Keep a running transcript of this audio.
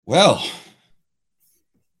Well,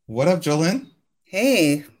 what up, Jolene?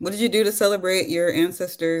 Hey, what did you do to celebrate your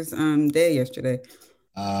ancestors' day yesterday?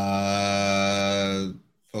 Uh,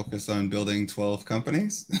 focus on building 12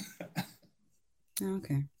 companies.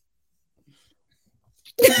 Okay.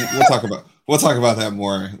 We'll talk about that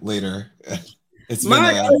more later. It's been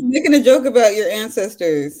Mark, I was making a joke about your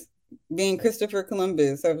ancestors being Christopher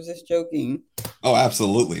Columbus. I was just joking. oh,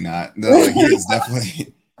 absolutely not. No,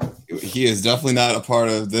 he is definitely not a part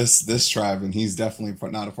of this tribe, and he's definitely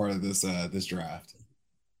not a part of this draft.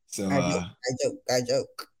 So I joke, I joke, I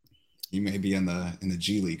joke. he may be in the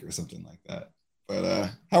G League or something like that.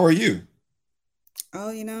 But how are you?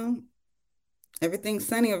 Oh, everything's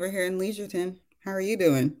sunny over here in Leisureton. How are you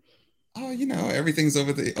doing? Oh, everything's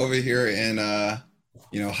over here in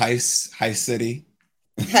High City.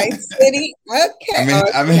 High City. I Okay. may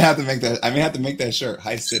I may have to make that shirt.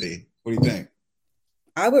 High City. What do you think?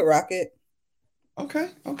 I would rock it. Okay.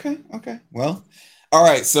 Well, all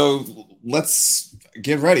right. So let's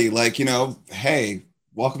get ready. Hey,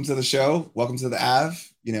 welcome to the show. Welcome to the Av.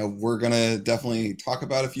 We're gonna definitely talk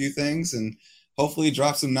about a few things and hopefully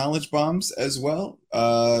drop some knowledge bombs as well.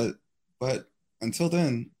 But until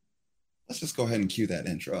then, let's just go ahead and cue that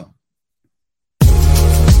intro.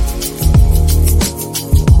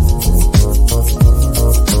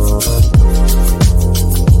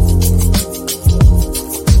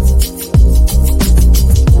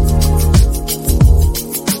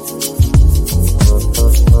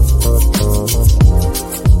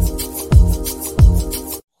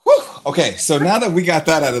 Okay, so now that we got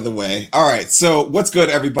that out of the way, all right, so what's good,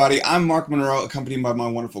 everybody? I'm Mark Monroe, accompanied by my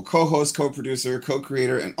wonderful co-host, co-producer,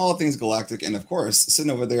 co-creator, and all things galactic, and of course,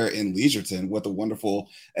 sitting over there in Leisureton with a wonderful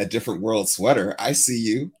A Different World sweater. I see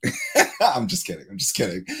you. I'm just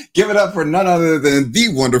kidding. Give it up for none other than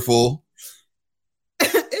the wonderful...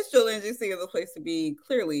 It's Jolene GC is a place to be,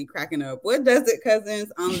 clearly cracking up. What does it,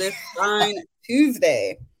 cousins, on this fine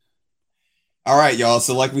Tuesday? All right, y'all.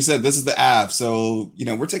 So, like we said, this is the app. So,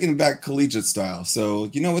 we're taking it back collegiate style. So,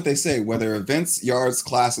 you know what they say, whether events, yards,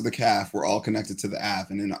 class, or the calf, we're all connected to the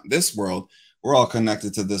app. And in this world, we're all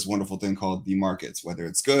connected to this wonderful thing called the markets, whether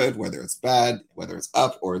it's good, whether it's bad, whether it's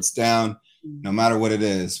up or it's down, no matter what it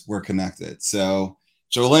is, we're connected. So,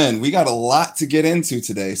 Jolene, we got a lot to get into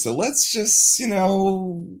today. So let's just, get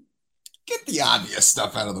the obvious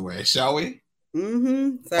stuff out of the way, shall we? By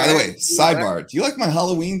the way, sidebar, do you like my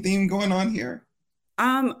Halloween theme going on here?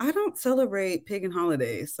 I don't celebrate pagan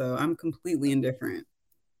holidays, so I'm completely indifferent.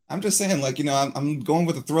 I'm just saying, I'm going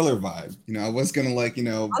with a thriller vibe. I was gonna I like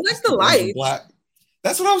the light. Black.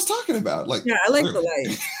 That's what I was talking about. Yeah, I like the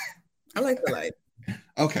light. I like the light.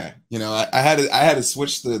 Okay, I had to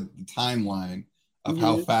switch the timeline of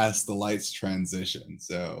how fast the lights transition.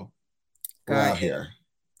 So we're out here.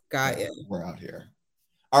 Got it. We're out here.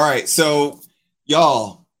 All right, so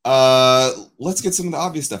y'all, let's get some of the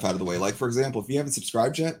obvious stuff out of the way. Like, for example, if you haven't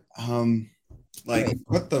subscribed yet,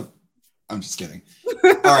 what the... I'm just kidding.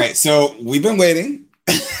 All right, so we've been waiting.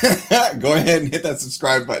 Go ahead and hit that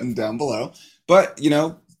subscribe button down below. But you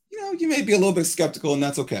may be a little bit skeptical, and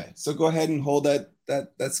that's okay. So go ahead and hold that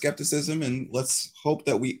skepticism, and let's hope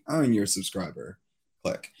that we earn your subscriber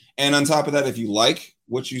click. And on top of that, if you like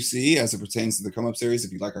what you see as it pertains to the Come Up series,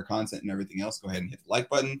 if you like our content and everything else, go ahead and hit the like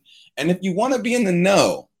button. And if you want to be in the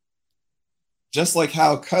know, just like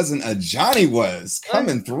how cousin Ajani was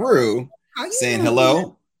coming through, saying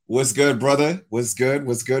hello, what's good, brother? What's good?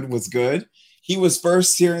 He was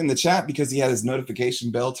first here in the chat because he had his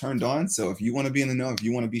notification bell turned on. So if you want to be in the know, if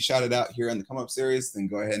you want to be shouted out here in the Come Up series, then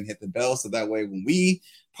go ahead and hit the bell. So that way, when we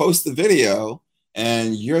post the video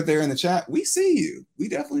and you're there in the chat, we see you. We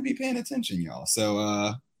definitely be paying attention, y'all.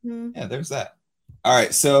 So yeah, there's that. All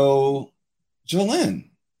right, so Jolene.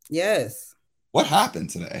 Yes. What happened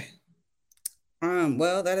today?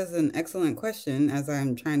 Well, that is an excellent question, as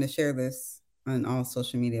I'm trying to share this on all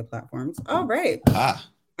social media platforms. All right. Shout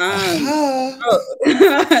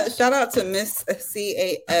out to Miss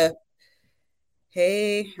CAF.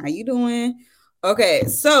 Hey, how you doing? Okay,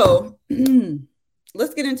 so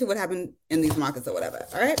let's get into what happened in these markets or whatever.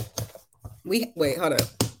 All right. Wait, hold up.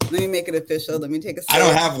 Let me make it official. Let me take a sip. I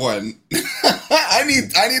don't have one. I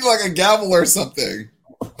need like a gavel or something.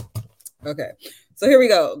 Okay. So here we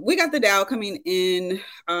go. We got the Dow coming in.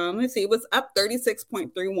 Let's see. It was up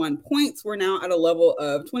 36.31 points. We're now at a level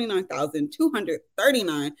of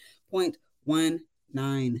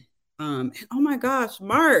 29,239.19. And oh my gosh,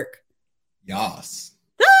 Mark. Yes.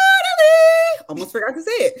 Almost forgot to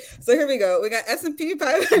say it. So here we go. We got S&P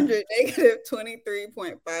 500 negative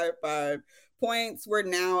 23.55 points. We're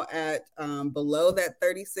now at below that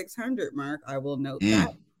 3,600 mark. I will note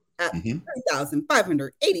that at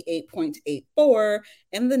 3,588.84,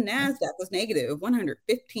 and the NASDAQ was negative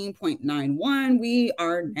 115.91. We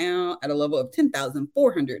are now at a level of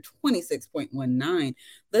 10,426.19.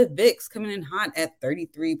 The VIX coming in hot at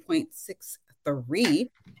 33.63.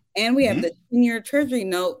 And we have the 10-year Treasury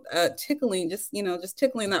note tickling that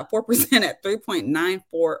 4% at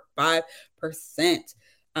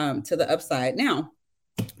 3.945% to the upside. Now,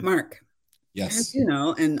 Mark, yes, as you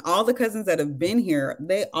know, and all the cousins that have been here,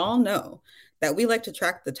 they all know that we like to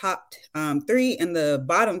track the top 3 and the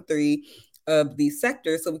bottom 3 of these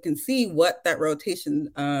sectors so we can see what that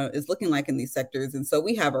rotation is looking like in these sectors. And so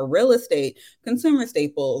we have a real estate, consumer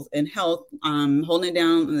staples, and health holding it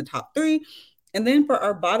down in the top 3. And then for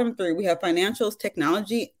our bottom 3, we have financials,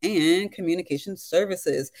 technology, and communication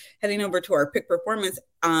services. Heading over to our pick performance.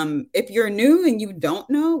 If you're new and you don't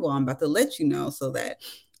know, well, I'm about to let you know so that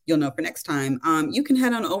you'll know for next time. You can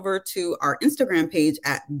head on over to our Instagram page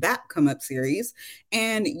at That Come Up Series.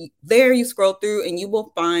 And there you scroll through and you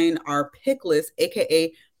will find our pick list,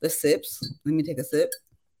 AKA the sips. Let me take a sip.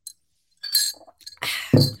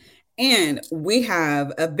 And we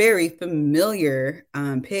have a very familiar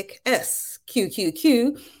pick,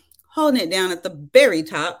 SQQQ, holding it down at the very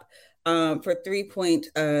top for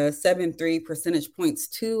 3.73 percentage points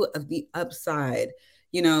to the upside.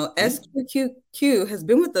 You know, SQQQ has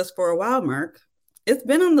been with us for a while, Mark. It's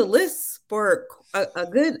been on the list for a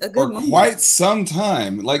good moment. Quite some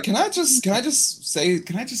time. Like, can I just say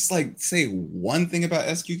one thing about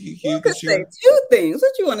SQQQ this year? Say 2 things.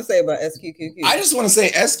 What you want to say about SQQQ? I just want to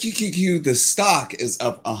say SQQQ, the stock is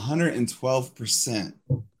up 112%,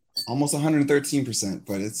 almost 113%,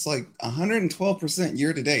 but it's like 112%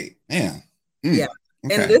 year to date. Man. Yeah.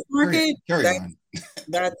 Okay. In this market, carry on.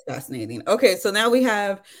 That's fascinating. Okay, so now we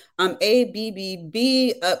have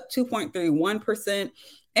ABBB up 2.31%,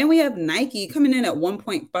 and we have Nike coming in at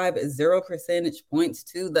 1.50 percentage points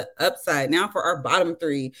to the upside. Now for our bottom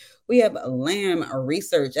 3, we have Lam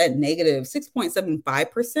Research at negative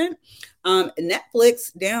 6.75%,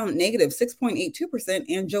 Netflix down negative 6.82%,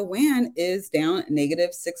 and Joanne is down negative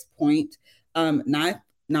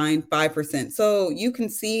 6.995%. So you can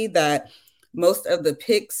see that most of the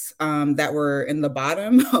picks that were in the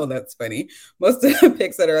bottom, oh, that's funny. Most of the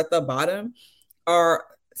picks that are at the bottom are,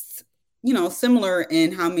 similar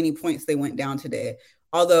in how many points they went down today.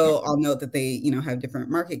 Although I'll note that they, have different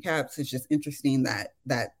market caps. It's just interesting that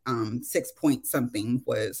 6 point something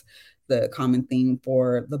was the common theme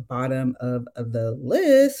for the bottom of the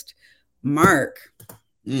list. Mark.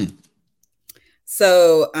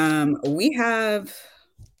 So we have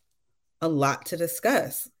a lot to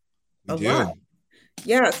discuss. A lot.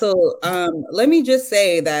 Yeah. So let me just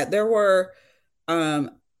say that there were a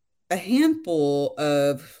handful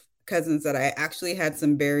of cousins that I actually had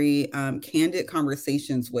some very candid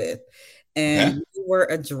conversations with. And we were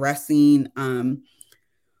addressing a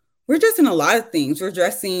lot of things. We're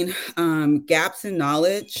addressing gaps in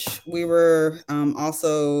knowledge. We were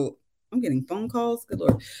also, I'm getting phone calls. Good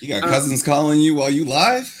Lord. You got cousins calling you while you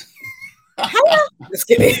live? Just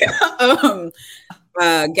kidding.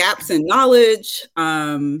 Gaps in knowledge.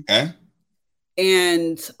 And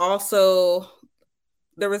also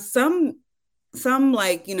there was some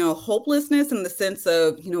hopelessness in the sense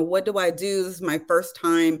of, what do I do? This is my first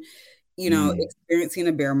time, experiencing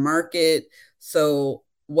a bear market. So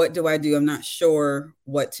what do I do? I'm not sure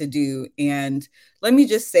what to do. And let me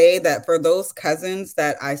just say that for those cousins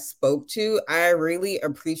that I spoke to, I really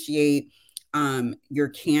appreciate your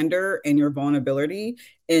candor and your vulnerability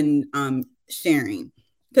in sharing.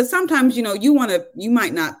 Because sometimes, you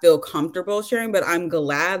might not feel comfortable sharing, but I'm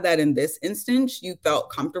glad that in this instance, you felt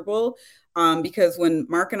comfortable. Because when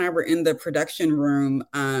Mark and I were in the production room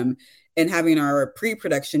and having our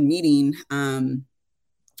pre-production meeting,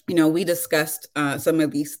 we discussed some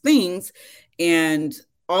of these things. And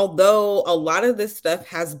although a lot of this stuff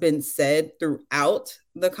has been said throughout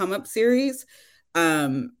the Come Up series,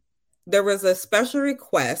 there was a special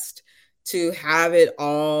request to have it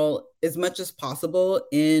all as much as possible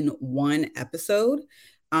in one episode.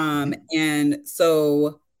 And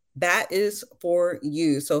so that is for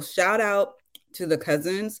you. So shout out to the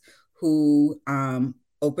cousins who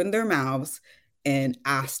opened their mouths and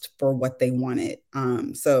asked for what they wanted.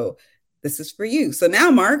 So this is for you. So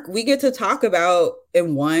now, Mark, we get to talk about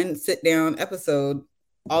in one sit down episode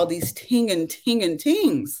all these tings.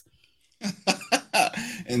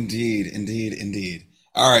 Indeed.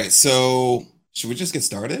 All right. So should we just get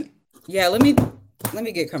started? Yeah. Let me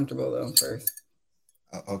get comfortable though first.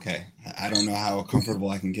 Okay. I don't know how comfortable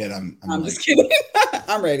I can get. I'm just kidding.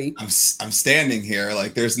 I'm ready. I'm standing here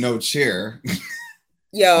like there's no chair.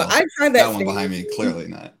 Yo, I tried that. One behind me, clearly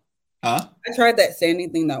not. Huh? I tried that sandy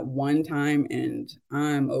thing that one time and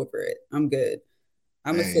I'm over it. I'm good.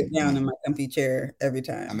 I'm gonna Hey, sit down in my comfy chair every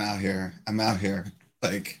I'm time. out here. I'm out here.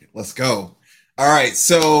 Like, let's go. All right,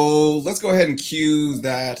 so let's go ahead and cue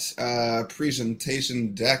that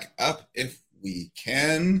presentation deck up if we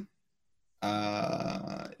can,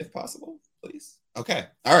 if possible, please. Okay.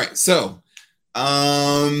 All right. So,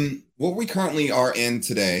 what we currently are in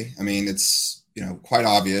today, I mean, it's quite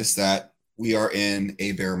obvious that we are in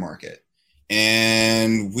a bear market.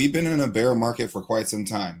 And we've been in a bear market for quite some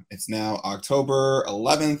time. It's now October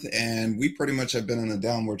 11th, and we pretty much have been in a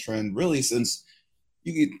downward trend really since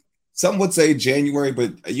you could, some would say January,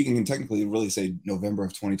 but you can technically really say November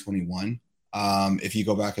of 2021. If you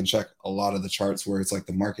go back and check a lot of the charts where it's like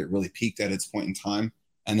the market really peaked at its point in time,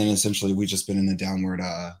 and then essentially we just been in a downward,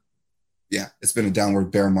 it's been a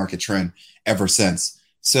downward bear market trend ever since.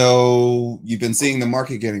 So you've been seeing the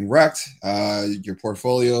market getting wrecked. Your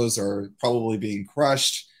portfolios are probably being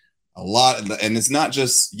crushed a lot, and it's not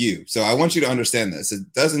just you. So I want you to understand this.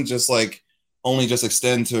 It doesn't just like only just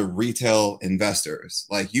extend to retail investors.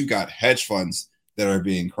 Like you've got hedge funds that are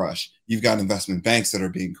being crushed. You've got investment banks that are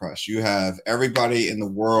being crushed. You have everybody in the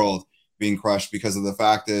world being crushed because of the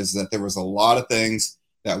fact is that there was a lot of things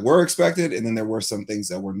that were expected, and then there were some things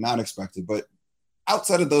that were not expected. But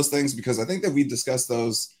outside of those things, because I think that we discussed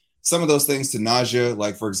some of those things to nausea,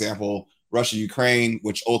 like for example, Russia, Ukraine,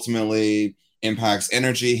 which ultimately impacts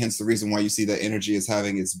energy, hence the reason why you see that energy is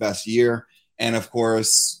having its best year. And of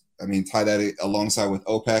course, I mean, tie that alongside with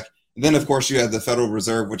OPEC. And then of course you have the Federal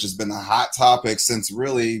Reserve, which has been the hot topic since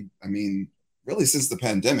really since the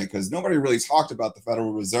pandemic, because nobody really talked about the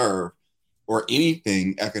Federal Reserve or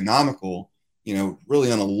anything economical,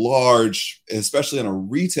 really on a large, especially on a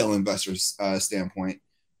retail investor's standpoint,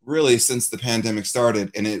 really since the pandemic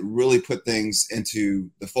started. And it really put things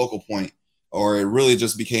into the focal point, or it really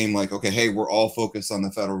just became like, okay, hey, we're all focused on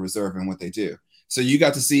the Federal Reserve and what they do. So you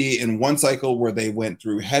got to see in one cycle where they went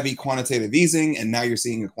through heavy quantitative easing, and now you're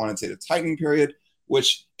seeing a quantitative tightening period,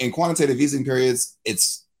 which in quantitative easing periods,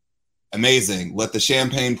 it's amazing. Let the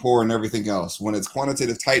champagne pour and everything else. When it's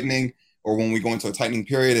quantitative tightening, or when we go into a tightening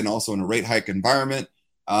period and also in a rate hike environment,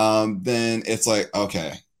 then it's like,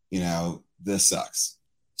 okay, this sucks.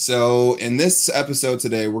 So in this episode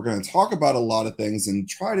today, we're going to talk about a lot of things and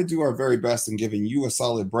try to do our very best in giving you a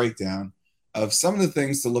solid breakdown of some of the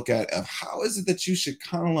things to look at of how is it that you should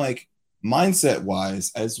kind of like mindset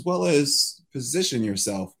wise, as well as position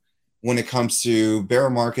yourself when it comes to bear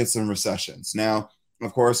markets and recessions. Now,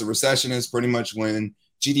 of course, a recession is pretty much when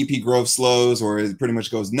GDP growth slows or it pretty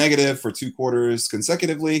much goes negative for 2 quarters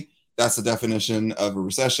consecutively. That's the definition of a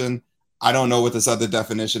recession. I don't know what this other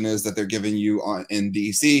definition is that they're giving you in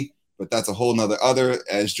DC, but that's a whole nother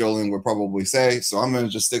as Jolene would probably say. So I'm going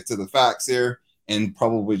to just stick to the facts here and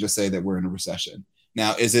probably just say that we're in a recession.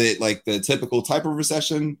 Now, is it like the typical type of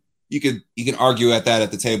recession? You can argue at that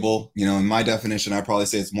at the table. In my definition, I'd probably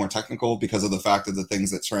say it's more technical because of the fact of the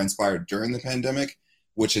things that transpired during the pandemic,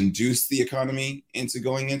 which induced the economy into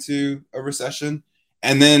going into a recession.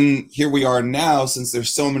 And then here we are now, since there's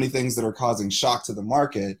so many things that are causing shock to the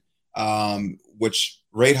market, which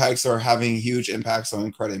rate hikes are having huge impacts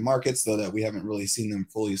on credit markets, though that we haven't really seen them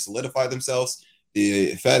fully solidify themselves.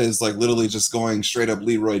 The Fed is like literally just going straight up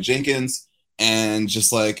Leroy Jenkins and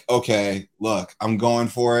just like, okay, look, I'm going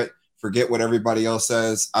for it. Forget what everybody else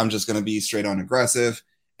says. I'm just going to be straight on aggressive.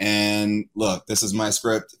 And look, this is my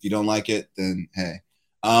script. If you don't like it, then hey.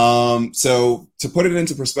 So to put it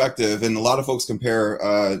into perspective, and a lot of folks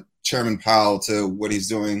compare Chairman Powell to what he's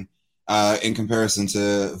doing in comparison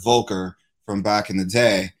to Volcker from back in the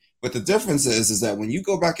day. But the difference is that when you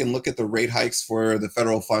go back and look at the rate hikes for the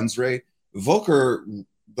federal funds rate, Volcker,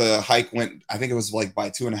 the hike went, I think it was like by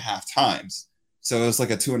 2.5 times. So it was like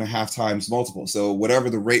a 2.5 times multiple. So whatever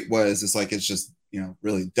the rate was, it's like it's just,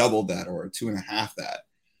 really doubled that or 2.5 that.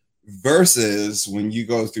 Versus when you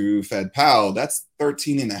go through Fed Powell, that's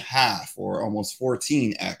 13.5 or almost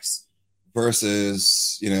 14x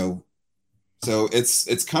versus, so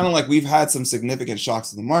it's kind of like we've had some significant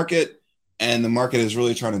shocks in the market, and the market is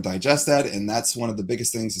really trying to digest that. And that's one of the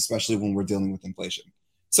biggest things, especially when we're dealing with inflation.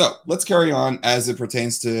 So let's carry on as it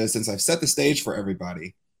pertains to, since I've set the stage for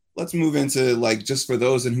everybody, let's move into like, just for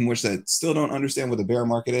those in whom which that still don't understand what the bear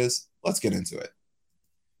market is, let's get into it.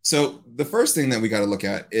 So the first thing that we got to look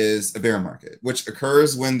at is a bear market, which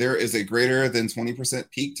occurs when there is a greater than 20%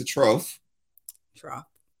 peak to trough. Trough.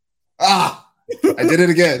 I did it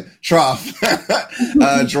again. Trough.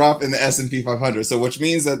 Drop in the S&P 500. So which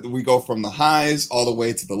means that we go from the highs all the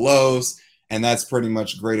way to the lows, and that's pretty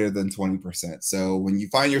much greater than 20%. So when you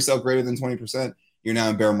find yourself greater than 20%, you're now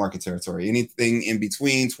in bear market territory. Anything in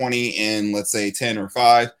between 20 and let's say 10 or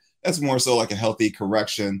 5, that's more so like a healthy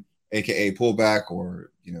correction, aka pullback,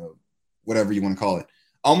 or whatever you want to call it.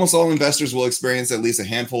 Almost all investors will experience at least a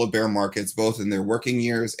handful of bear markets, both in their working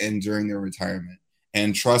years and during their retirement.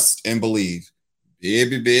 And trust and believe,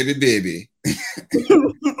 baby,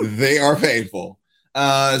 they are painful.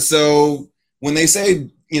 So when they say,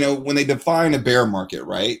 when they define a bear market,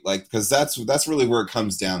 right? Like, because that's really where it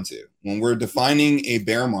comes down to. When we're defining a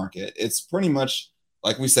bear market, it's pretty much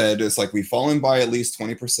like we said, it's like we've fallen by at least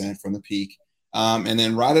 20% from the peak. And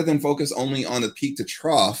then rather than focus only on the peak to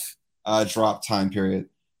trough drop time period,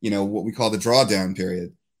 what we call the drawdown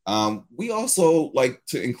period, we also like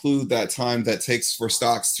to include that time that takes for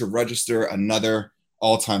stocks to register another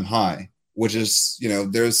all-time high, which is,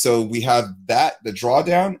 so we have that, the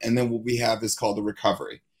drawdown, and then what we have is called the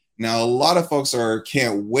recovery. Now, a lot of folks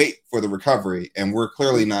can't wait for the recovery, and we're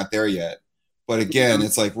clearly not there yet. But again,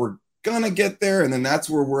 it's like we're gonna get there, and then that's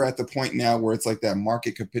where we're at the point now where it's like that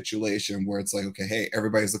market capitulation, where it's like, okay, hey,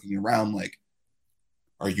 everybody's looking around like,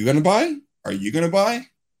 are you gonna buy? Are you gonna buy?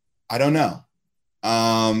 I don't know.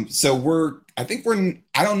 So I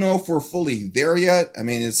don't know if we're fully there yet. I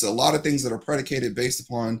mean, it's a lot of things that are predicated based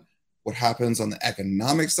upon what happens on the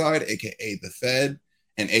economic side, aka the Fed,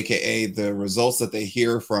 and aka the results that they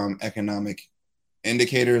hear from economic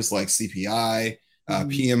indicators like CPI,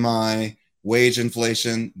 PMI, wage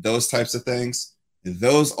inflation, those types of things.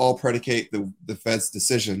 Those all predicate the Fed's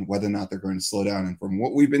decision whether or not they're going to slow down. And from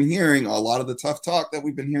what we've been hearing, a lot of the tough talk that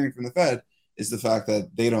we've been hearing from the Fed is the fact that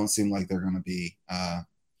they don't seem like they're going to be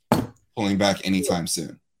pulling back anytime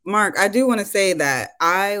soon. Mark, I do want to say that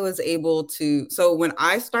I was able to, so when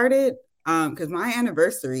I started, because my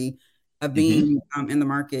anniversary of being in the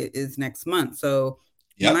market is next month. So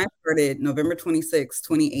when I started November 26,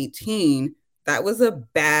 2018, that was a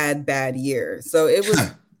bad year. So it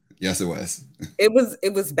was. Yes, it was.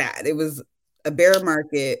 It was bad. It was a bear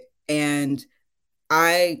market. And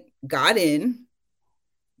I got in,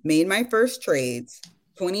 made my first trades.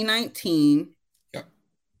 2019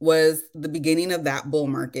 was the beginning of that bull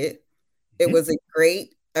market. It was a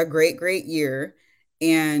great year.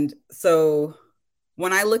 And so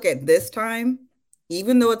when I look at this time,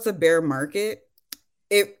 even though it's a bear market,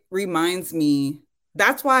 it reminds me,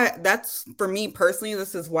 that's for me personally,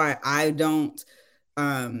 this is why I don't,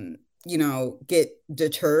 get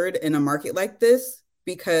deterred in a market like this,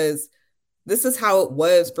 because this is how it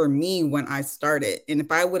was for me when I started. And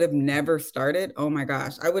if I would have never started, oh my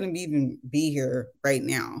gosh, I wouldn't even be here right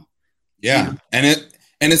now. Yeah. And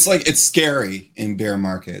it's like, it's scary in bear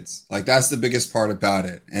markets. Like, that's the biggest part about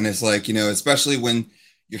it. And it's like, especially when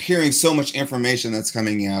you're hearing so much information that's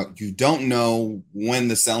coming out, you don't know when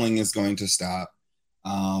the selling is going to stop.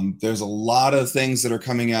 There's a lot of things that are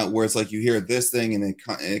coming out where it's like you hear this thing and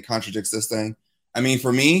it contradicts this thing. I mean,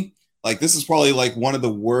 for me, like, this is probably like one of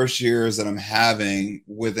the worst years that I'm having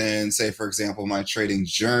within, say, for example, my trading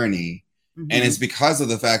journey. And it's because of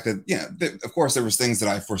the fact that, of course, there was things that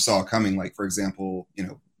I foresaw coming. Like, for example,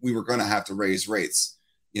 we were going to have to raise rates,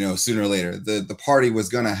 sooner or later. The party was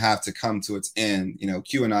going to have to come to its end.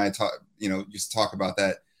 Q and I used to talk about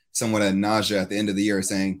that somewhat ad nausea at the end of the year,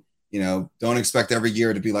 saying, don't expect every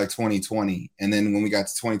year to be like 2020. And then when we got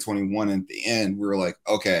to 2021 at the end, we were like,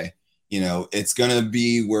 okay, it's going to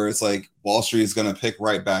be where it's like Wall Street is going to pick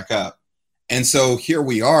right back up. And so here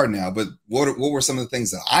we are now. But what were some of the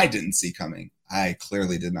things that I didn't see coming? I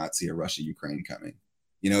clearly did not see a Russia-Ukraine coming.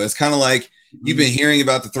 It's kind of like you've been hearing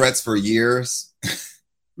about the threats for years.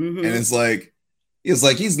 And it's like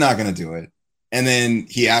he's not going to do it. And then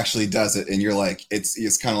he actually does it. And you're like,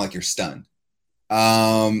 it's kind of like you're stunned.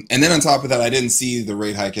 And then on top of that, I didn't see the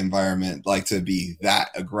rate hike environment like to be that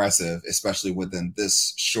aggressive, especially within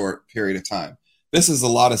this short period of time. This is a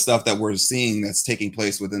lot of stuff that we're seeing that's taking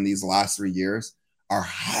place within these last 3 years are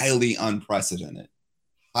highly unprecedented.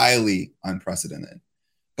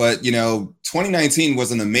 But, 2019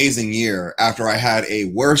 was an amazing year after I had a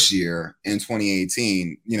worse year in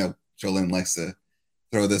 2018. Jolene likes to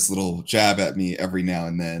throw this little jab at me every now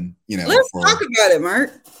and then. Let's talk about it,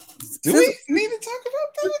 Mark. Do we need to talk about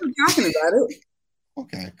that? We're talking about it.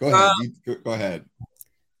 Okay, go ahead. Go ahead.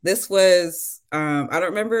 This was, I don't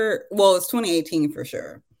remember. Well, it's 2018 for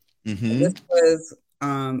sure. This was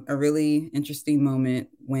a really interesting moment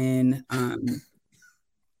when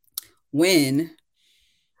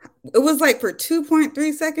it was like for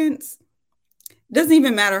 2.3 seconds. It doesn't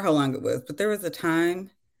even matter how long it was, but there was a time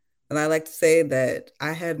that I like to say that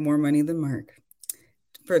I had more money than Mark.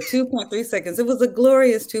 For 2.3 seconds. It was a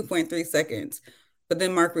glorious 2.3 seconds. But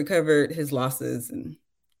then Mark recovered his losses, and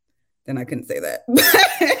then I couldn't say that.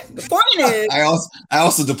 The point is, I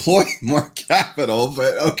also deploy more capital,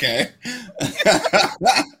 but okay.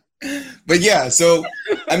 But yeah, so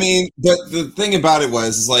I mean, the thing about it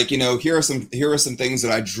is like, here are some things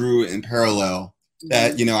that I drew in parallel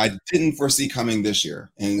that I didn't foresee coming this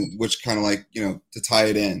year, and which kind of like to tie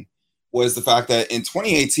it in was the fact that in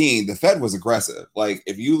 2018 the Fed was aggressive. Like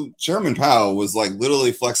Chairman Powell was like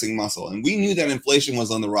literally flexing muscle, and we knew that inflation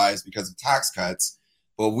was on the rise because of tax cuts,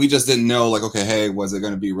 but we just didn't know like, okay, hey, was it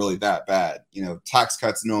going to be really that bad? Tax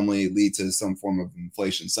cuts normally lead to some form of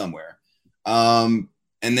inflation somewhere. And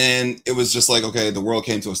then it was just like, okay, the world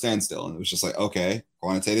came to a standstill, and it was just like, okay,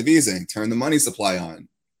 quantitative easing, turn the money supply on.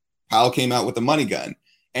 Powell came out with the money gun.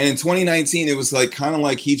 And in 2019, it was like kind of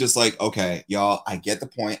like he just like, okay, y'all, I get the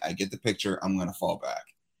point. I get the picture. I'm going to fall back.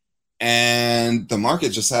 And the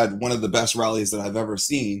market just had one of the best rallies that I've ever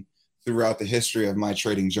seen throughout the history of my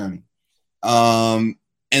trading journey.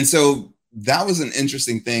 And so that was an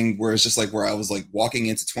interesting thing where it's just like where I was like walking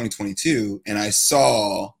into 2022 and I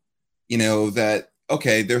saw, that,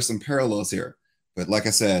 okay, there's some parallels here. But like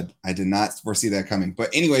I said, I did not foresee that coming.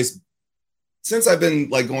 But anyways, since I've been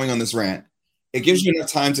like going on this rant, it gives you enough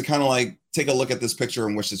time to kind of like take a look at this picture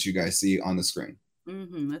in which that you guys see on the screen.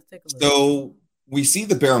 Let's take a look. So we see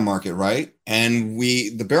the bear market, right? And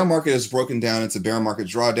the bear market is broken down into bear market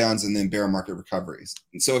drawdowns and then bear market recoveries.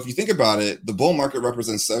 And so if you think about it, the bull market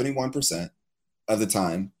represents 71% of the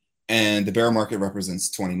time, and the bear market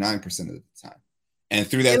represents 29% of the time. And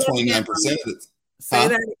through that 29% of the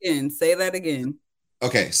Say that again.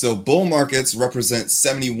 Okay, so bull markets represent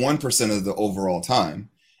 71% of the overall time,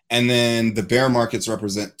 and then the bear markets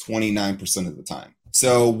represent 29% of the time.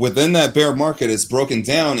 So within that bear market, it's broken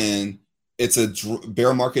down in, it's a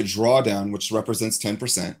bear market drawdown, which represents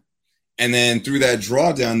 10%. And then through that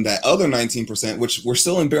drawdown, that other 19%, which we're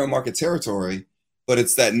still in bear market territory, but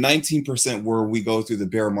it's that 19% where we go through the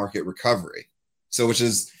bear market recovery. So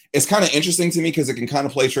it's kind of interesting to me because it can kind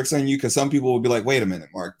of play tricks on you, because some people will be like, wait a minute,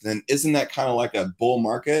 Mark, then isn't that kind of like a bull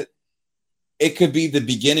market? It could be the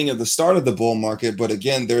beginning of the start of the bull market, but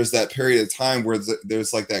again, there's that period of time where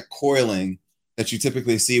there's like that coiling that you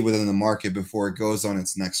typically see within the market before it goes on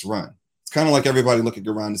its next run. It's kind of like everybody looking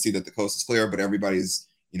around to see that the coast is clear, but everybody's,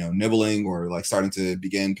 nibbling or like starting to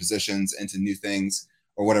begin positions into new things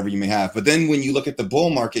or whatever you may have. But then when you look at the bull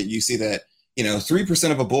market, you see that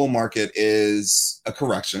 3% of a bull market is a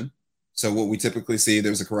correction. So what we typically see,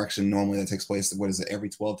 there's a correction normally that takes place, every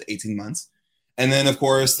 12 to 18 months. And then, of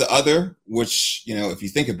course, the other, which, if you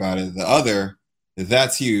think about it,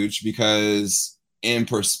 that's huge because in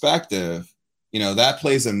perspective, that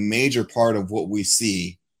plays a major part of what we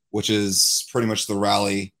see, which is pretty much the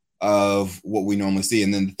rally of what we normally see.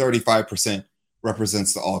 And then 35%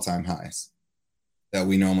 represents the all-time highs that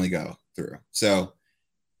we normally go through. So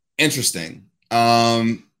interesting.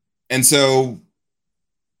 And so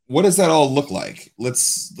what does that all look like?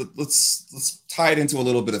 Let's tie it into a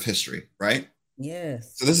little bit of history, right?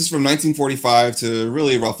 Yes. So this is from 1945 to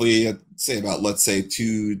really roughly say about, let's say,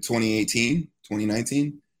 to 2018,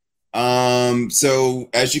 2019. So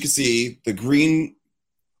as you can see, the green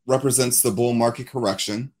represents the bull market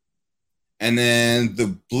correction. And then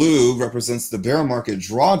the blue represents the bear market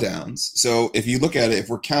drawdowns. So if you look at it, if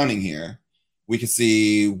we're counting here, we can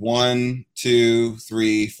see 1, 2,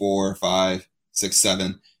 3, 4, 5, 6,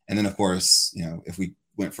 7. And then, of course, if we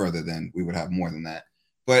went further, then we would have more than that.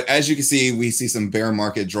 But as you can see, we see some bear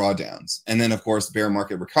market drawdowns. And then, of course, bear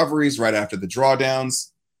market recoveries right after the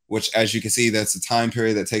drawdowns, which, as you can see, that's a time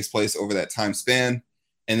period that takes place over that time span.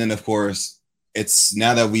 And then, of course, it's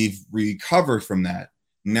now that we've recovered from that,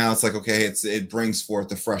 now it's like, okay, it brings forth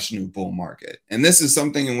the fresh new bull market. And this is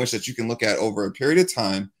something in which that you can look at over a period of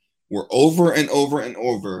time where over and over and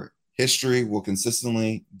over, history will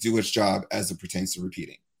consistently do its job as it pertains to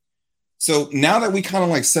repeating. So now that we kind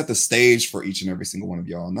of like set the stage for each and every single one of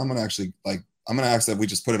y'all, and I'm going to ask that we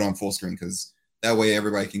just put it on full screen because that way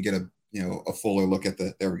everybody can get a fuller look at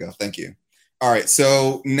there we go. Thank you. All right.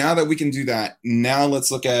 So now that we can do that, now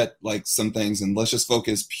let's look at like some things and let's just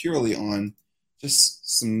focus purely on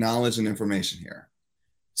just some knowledge and information here.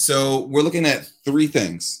 So we're looking at 3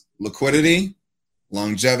 things: liquidity,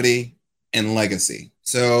 longevity, and legacy.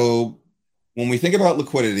 So when we think about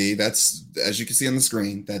liquidity, that's, as you can see on the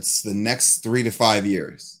screen, that's the next 3 to 5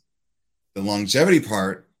 years. The longevity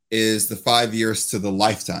part is the 5 years to the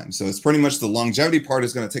lifetime. So it's pretty much the longevity part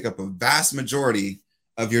is going to take up a vast majority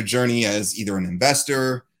of your journey as either an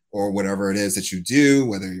investor or whatever it is that you do,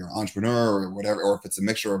 whether you're an entrepreneur or whatever, or if it's a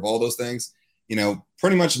mixture of all those things.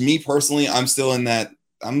 Pretty much me personally, I'm still in that,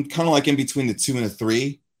 I'm kind of like in between the 2 and the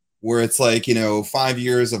 3, where it's like, 5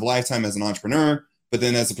 years of lifetime as an entrepreneur, But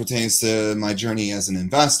then as it pertains to my journey as an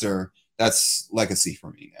investor, that's legacy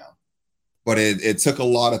for me now. But it took a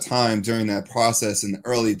lot of time during that process in the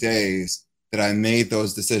early days that I made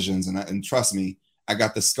those decisions. And trust me, I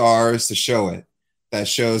got the scars to show it. That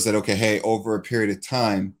shows that, okay, hey, over a period of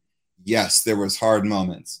time, yes, there was hard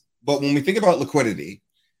moments. But when we think about liquidity,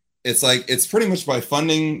 it's like it's pretty much by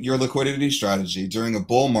funding your liquidity strategy during a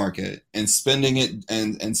bull market and spending it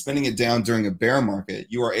and spending it down during a bear market,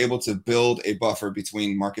 you are able to build a buffer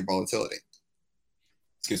between market volatility.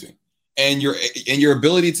 Excuse me. And your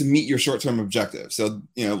ability to meet your short-term objective. So,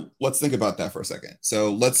 let's think about that for a second.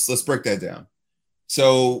 So let's break that down.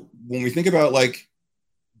 So when we think about like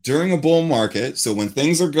during a bull market, so when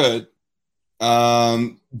things are good,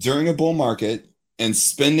 during a bull market and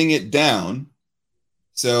spending it down.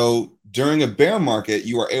 So during a bear market,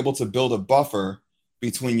 you are able to build a buffer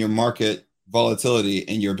between your market volatility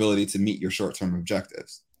and your ability to meet your short-term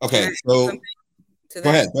objectives. Okay, so go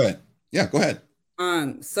ahead. Yeah, go ahead.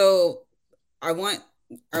 So I want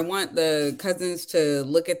the cousins to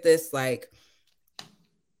look at this like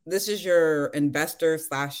this is your investor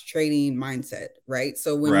 / trading mindset, right?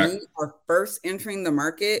 So when Correct. you are first entering the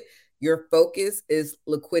market, your focus is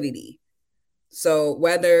liquidity. So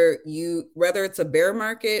whether it's a bear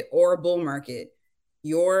market or a bull market,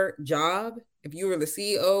 your job, if you were the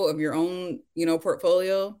CEO of your own,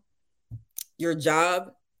 portfolio, your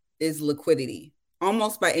job is liquidity,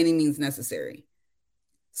 almost by any means necessary.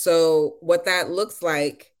 So what that looks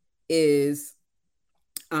like is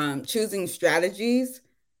choosing strategies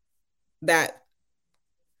that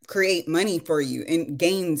create money for you and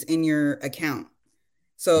gains in your account.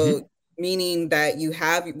 So meaning that you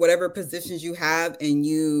have whatever positions you have and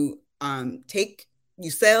you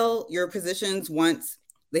sell your positions once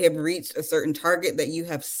they have reached a certain target that you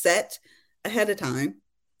have set ahead of time.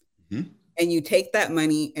 And you take that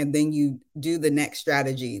money and then you do the next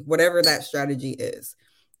strategy, whatever that strategy is.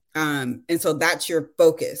 And so that's your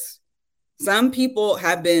focus. Some people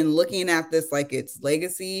have been looking at this like it's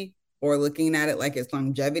legacy or looking at it like it's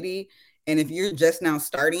longevity. And if you're just now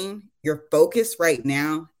starting, your focus right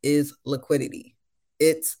now is liquidity.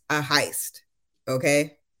 It's a heist.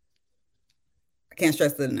 Okay. I can't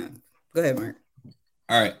stress that enough. Go ahead, Mark.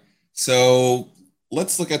 All right. So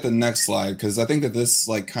let's look at the next slide because I think that this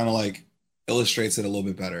kind of illustrates it a little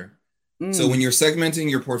bit better. So when you're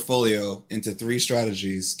segmenting your portfolio into 3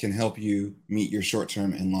 strategies can help you meet your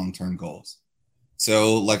short-term and long-term goals.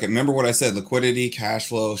 So remember what I said, liquidity, cash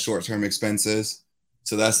flow, short-term expenses.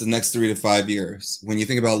 So that's the next 3 to 5 years. When you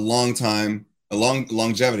think about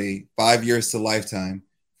longevity, 5 years to lifetime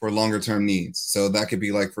for longer term needs. So that could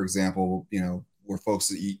be for example, where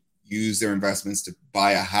folks use their investments to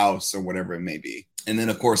buy a house or whatever it may be. And then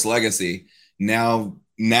of course, legacy now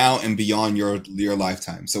and beyond your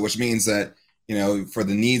lifetime. So which means that, for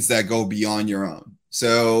the needs that go beyond your own.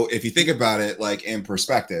 So if you think about it in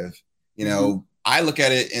perspective, I look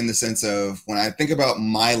at it in the sense of when I think about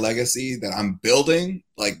my legacy that I'm building,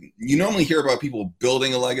 you normally hear about people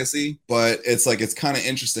building a legacy, but it's kind of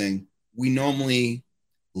interesting. We normally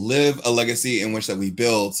live a legacy in which that we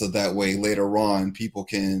build so that way later on people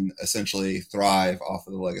can essentially thrive off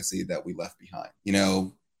of the legacy that we left behind.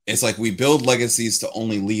 It's we build legacies to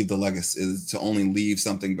only leave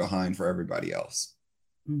something behind for everybody else.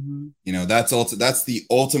 That's the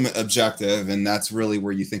ultimate objective, and that's really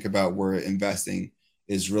where you think about where investing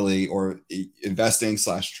is really, or investing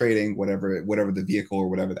 / trading, whatever the vehicle or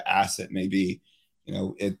whatever the asset may be.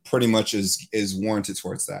 It pretty much is warranted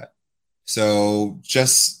towards that. So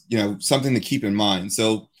just something to keep in mind.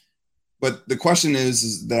 So, but the question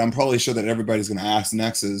is that I'm probably sure that everybody's going to ask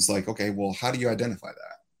next is okay, well, how do you identify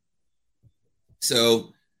that?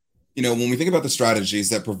 So, when we think about the strategies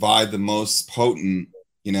that provide the most potent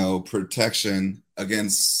protection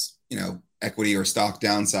against, equity or stock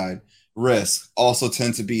downside risk, also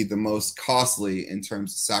tend to be the most costly in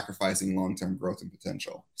terms of sacrificing long-term growth and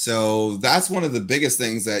potential. So that's one of the biggest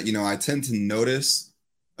things that, I tend to notice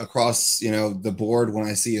across, the board when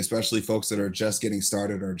I see, especially folks that are just getting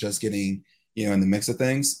started or just getting, in the mix of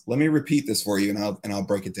things. Let me repeat this for you and I'll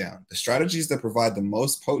break it down. The strategies that provide the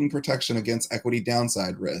most potent protection against equity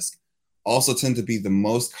downside risk also tend to be the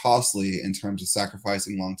most costly in terms of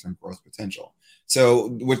sacrificing long-term growth potential. So,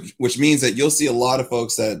 which means that you'll see a lot of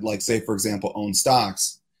folks that say, for example, own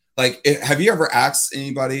stocks. Have you ever asked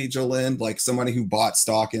anybody, Jolynn, somebody who bought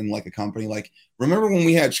stock in a company, remember when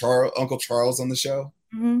we had Uncle Charles on the show?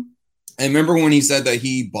 And remember when he said that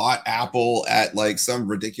he bought Apple at some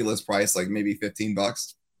ridiculous price, maybe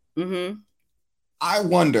 $15? I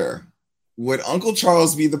wonder, would Uncle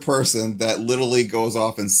Charles be the person that literally goes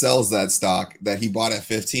off and sells that stock that he bought at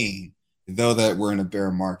 15 though that we're in a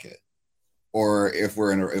bear market, or if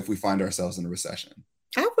if we find ourselves in a recession.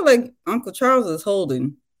 I feel like Uncle Charles is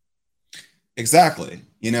holding. Exactly.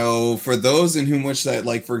 For those in whom which that,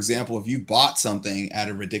 like, for example, if you bought something at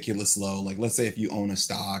a ridiculous low, like let's say if you own a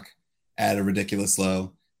stock at a ridiculous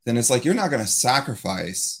low, then it's like you're not going to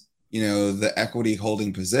sacrifice, the equity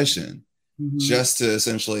holding position just to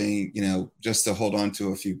essentially, just to hold on to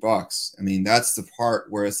a few bucks. I mean, that's the part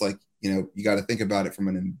where it's like, you got to think about it from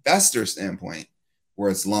an investor standpoint where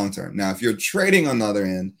it's long term. Now, if you're trading on the other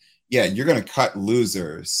end, yeah, you're going to cut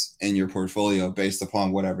losers in your portfolio based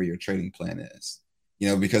upon whatever your trading plan is.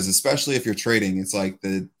 Because especially if you're trading, it's like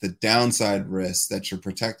the downside risks that you're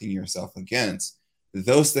protecting yourself against.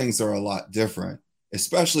 Those things are a lot different,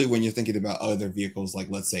 especially when you're thinking about other vehicles like,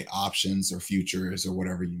 let's say, options or futures or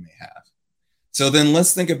whatever you may have. So then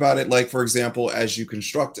let's think about it like, for example, as you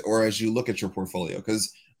construct or as you look at your portfolio,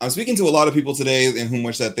 because I'm speaking to a lot of people today in whom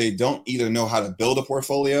which that they don't either know how to build a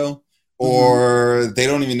portfolio or they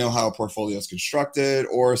don't even know how a portfolio is constructed,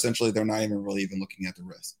 or essentially they're not even really even looking at the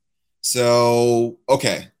risk. So,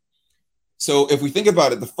 okay. So if we think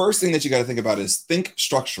about it, the first thing that you got to think about is think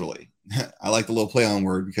structurally. I like the little play on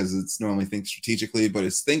word because it's normally think strategically, but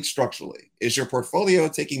it's think structurally. Is your portfolio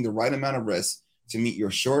taking the right amount of risk to meet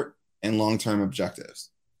your short and long-term objectives?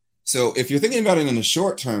 So if you're thinking about it in a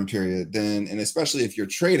short-term period, then, and especially if you're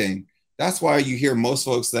trading, that's why you hear most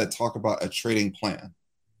folks that talk about a trading plan.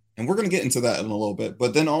 And we're going to get into that in a little bit.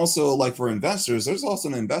 But then also, like for investors, there's also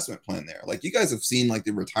an investment plan there. Like you guys have seen like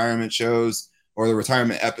the retirement shows or the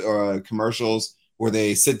retirement commercials where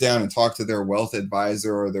they sit down and talk to their wealth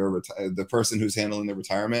advisor or the person who's handling their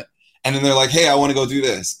retirement. And then they're like, hey, I want to go do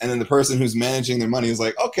this. And then the person who's managing their money is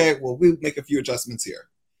like, okay, well, we'll make a few adjustments here.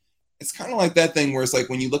 It's kind of like that thing where it's like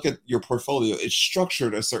when you look at your portfolio, it's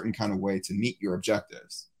structured a certain kind of way to meet your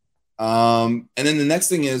objectives. And then the next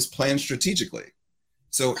thing is plan strategically.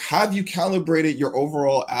 So have you calibrated your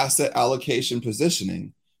overall asset allocation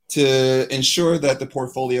positioning to ensure that the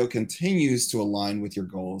portfolio continues to align with your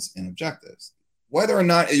goals and objectives? Whether or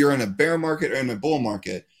not you're in a bear market or in a bull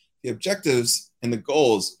market, the objectives and the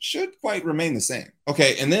goals should quite remain the same.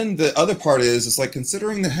 Okay, and then the other part is it's like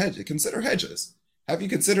considering the hedge. Consider hedges. Have you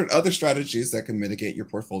considered other strategies that can mitigate your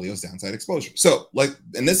portfolio's downside exposure? So like,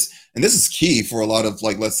 and this is key for a lot of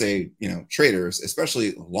like, let's say, traders,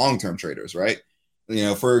 especially long-term traders, right?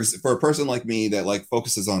 For a person like me that like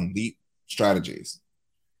focuses on leap strategies,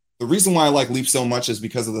 the reason why I like leap so much is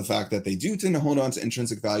because of the fact that they do tend to hold on to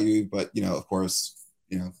intrinsic value. But, of course,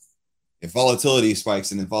 if volatility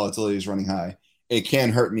spikes and if volatility is running high, it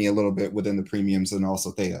can hurt me a little bit within the premiums and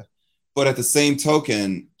also theta. But at the same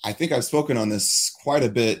token, I think I've spoken on this quite a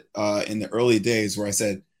bit in the early days where I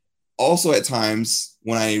said, also at times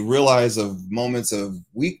when I realize of moments of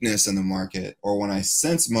weakness in the market or when I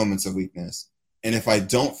sense moments of weakness, and if I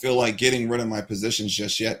don't feel like getting rid of my positions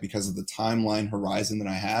just yet because of the timeline horizon that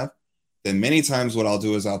I have, then many times what I'll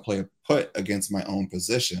do is I'll play a put against my own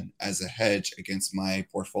position as a hedge against my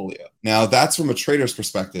portfolio. Now, that's from a trader's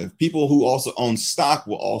perspective. People who also own stock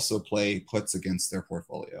will also play puts against their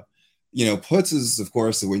portfolio. Puts is, of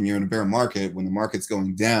course, when you're in a bear market, when the market's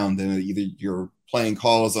going down, then either you're playing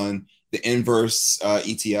calls on the inverse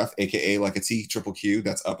ETF, aka like a TQQQ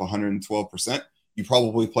that's up 112%. You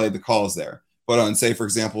probably play the calls there. But on, say, for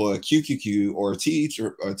example, a QQQ or a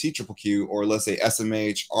TQQQ, or let's say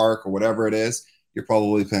SMH, ARC, or whatever it is, you're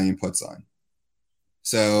probably playing puts on.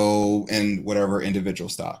 So, and whatever individual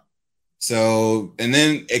stock. So, and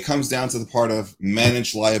then it comes down to the part of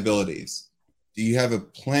managed liabilities. Do you have a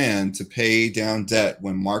plan to pay down debt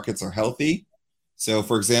when markets are healthy? So,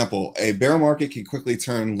 for example, a bear market can quickly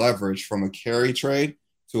turn leverage from a carry trade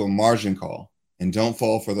to a margin call. And don't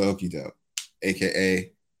fall for the okie doke,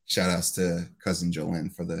 aka shout outs to cousin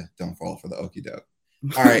Jolene for the don't fall for the okie doke.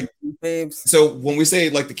 All right. Babes. So when we say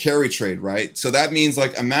like the carry trade, right? So that means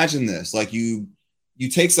like, imagine this, like you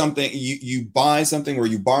take something, you buy something or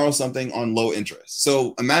you borrow something on low interest.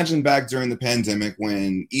 So imagine back during the pandemic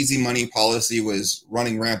when easy money policy was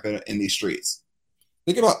running rampant in these streets.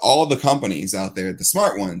 Think about all the companies out there, the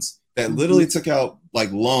smart ones that literally took out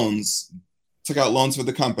loans for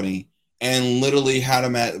the company and literally had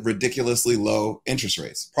them at ridiculously low interest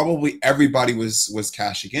rates. Probably everybody was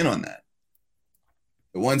cashing in on that.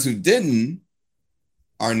 The ones who didn't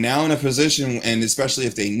are now in a position, and especially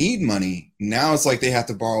if they need money, now it's like they have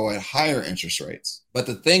to borrow at higher interest rates. But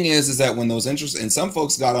the thing is that when those interest, and some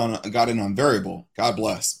folks got in on variable, God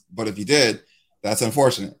bless. But if you did, that's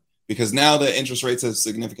unfortunate because now the interest rates have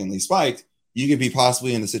significantly spiked. You could be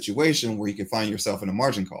possibly in a situation where you could find yourself in a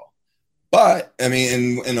margin call. But I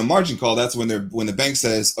mean, in a margin call, that's when the bank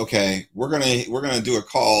says, okay, we're gonna do a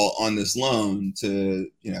call on this loan to,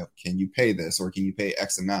 can you pay this, or can you pay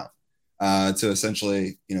X amount to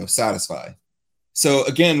essentially, satisfy. So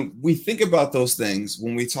again, we think about those things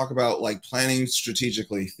when we talk about like planning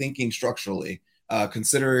strategically, thinking structurally,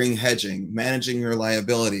 considering hedging, managing your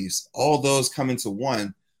liabilities. All those come into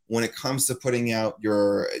one when it comes to putting out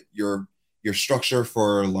your structure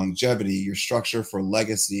for longevity, your structure for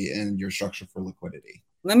legacy, and your structure for liquidity.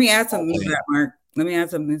 Let me add something to that, Mark. Let me add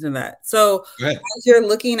something to that. So as you're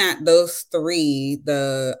looking at those three,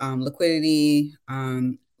 the liquidity,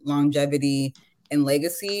 longevity, and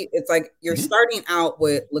legacy, it's like you're starting out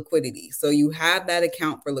with liquidity. So you have that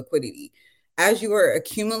account for liquidity. As you are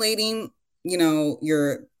accumulating,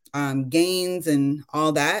 your gains and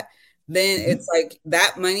all that, then it's like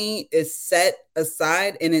that money is set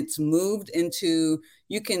aside and it's moved into,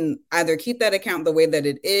 you can either keep that account the way that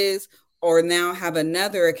it is, or now have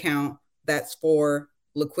another account that's for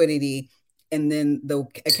liquidity. And then the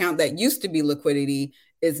account that used to be liquidity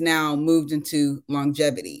is now moved into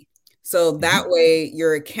longevity. So that way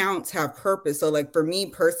your accounts have purpose. So like for me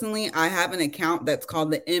personally, I have an account that's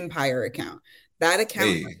called the Empire account. That account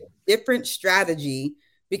has a different strategy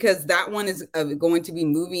because that one is going to be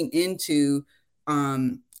moving into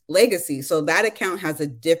legacy. So that account has a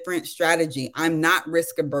different strategy. I'm not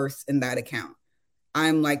risk averse in that account.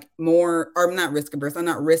 I'm like more, or I'm not risk averse. I'm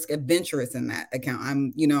not risk adventurous in that account.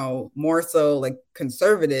 I'm, more so like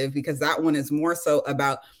conservative because that one is more so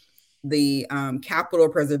about the capital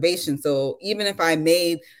preservation. So even if I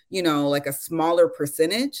made, like a smaller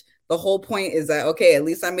percentage, the whole point is that, okay, at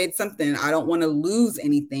least I made something. I don't want to lose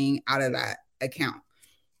anything out of that account.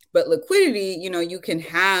 But liquidity, you can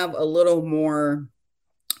have a little more,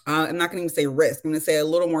 I'm not going to even say risk. I'm going to say a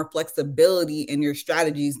little more flexibility in your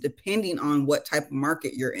strategies depending on what type of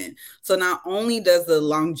market you're in. So not only does the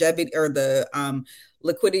longevity or the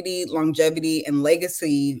liquidity, longevity, and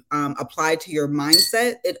legacy apply to your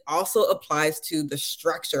mindset, it also applies to the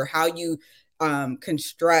structure, how you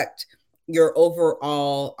construct your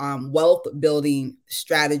overall wealth building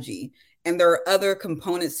strategy. And there are other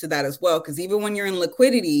components to that as well, because even when you're in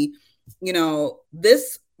liquidity,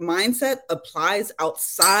 this mindset applies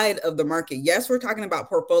outside of the market. Yes, we're talking about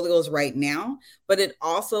portfolios right now, but it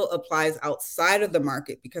also applies outside of the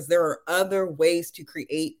market because there are other ways to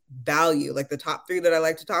create value. Like the top three that I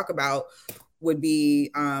like to talk about would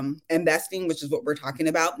be investing, which is what we're talking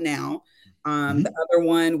about now. The other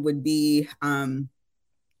one would be,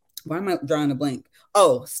 why am I drawing a blank?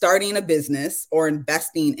 Oh, starting a business or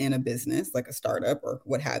investing in a business like a startup or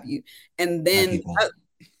what have you. And then,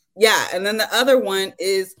 and then the other one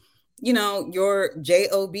is, your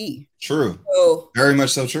job. True. So very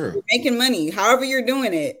much so true. Making money, however you're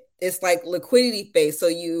doing it, it's like liquidity phase. So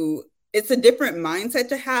it's a different mindset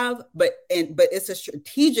to have, but it's a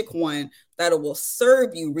strategic one that will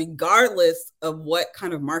serve you regardless of what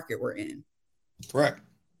kind of market we're in. Correct.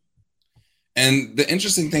 And the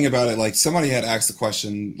interesting thing about it, like somebody had asked the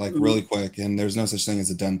question like really quick, and there's no such thing as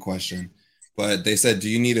a dumb question, but they said, do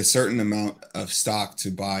you need a certain amount of stock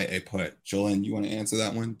to buy a put? Jolene, you want to answer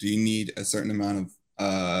that one? Do you need a certain amount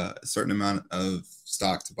of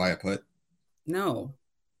stock to buy a put? No.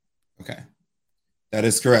 Okay. That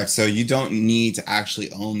is correct. So you don't need to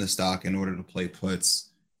actually own the stock in order to play puts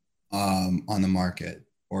on the market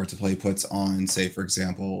or to play puts on, say, for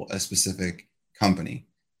example, a specific company.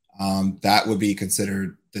 That would be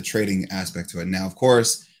considered the trading aspect to it. Now, of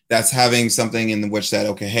course, that's having something in which that,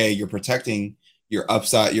 okay, hey, you're protecting your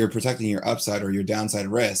upside or your downside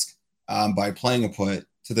risk by playing a put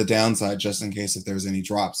to the downside just in case if there's any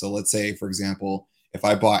drop. So let's say, for example, if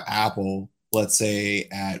I bought Apple, let's say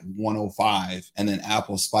at 105 and then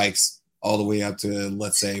Apple spikes all the way up to,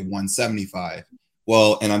 let's say, 175.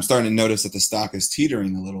 Well, and I'm starting to notice that the stock is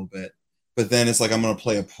teetering a little bit. But then it's like I'm going to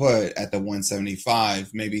play a put at the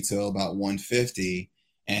 175, maybe till about 150,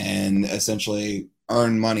 and essentially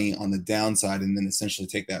earn money on the downside, and then essentially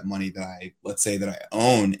take that money that let's say that I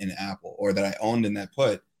own in Apple or that I owned in that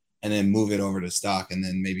put, and then move it over to stock and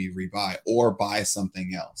then maybe rebuy or buy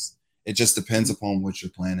something else. It just depends upon what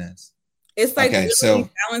your plan is. It's like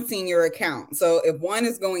balancing your account. So if one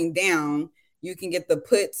is going down, you can get the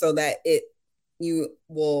put so that you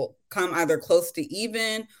will come either close to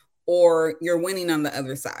even or you're winning on the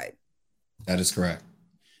other side. That is correct.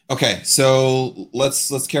 Okay, so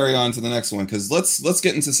let's carry on to the next one, because let's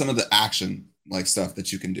get into some of the action like stuff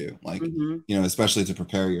that you can do, like especially to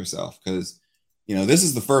prepare yourself, because this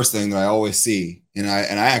is the first thing that I always see, and I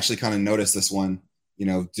actually kind of noticed this one,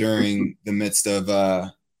 during the midst of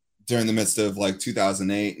like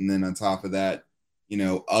 2008, and then on top of that,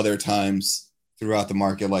 other times throughout the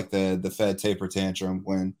market, like the Fed taper tantrum,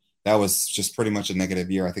 when that was just pretty much a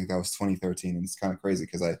negative year. I think that was 2013, and it's kind of crazy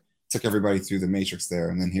because I took everybody through the matrix there,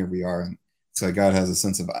 and then here we are. And so God has a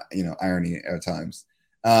sense of irony at times.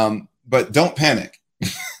 But don't panic.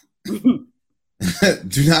 Do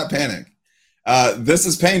not panic. This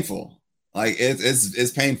is painful. Like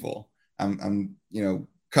it's painful. I'm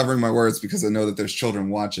covering my words because I know that there's children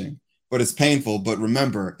watching, but it's painful. But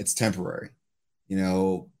remember, it's temporary.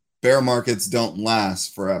 Bear markets don't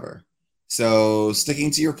last forever. So sticking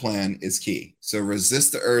to your plan is key. So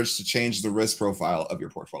resist the urge to change the risk profile of your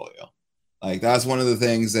portfolio. Like that's one of the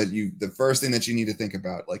things the first thing that you need to think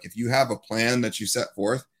about. Like if you have a plan that you set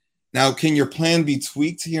forth, now can your plan be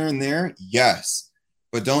tweaked here and there? Yes,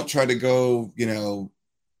 but don't try to go,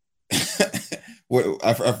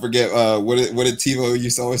 I forget what did TiVo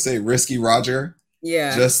used to always say, risky Roger.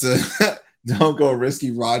 Yeah. Just to don't go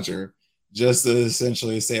risky Roger. Just to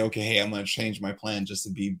essentially say, okay, hey, I'm going to change my plan just to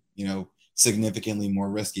be, significantly more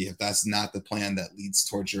risky if that's not the plan that leads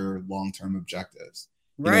towards your long-term objectives.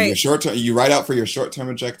 Right. Your short-term, you write out for your short-term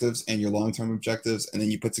objectives and your long-term objectives, and then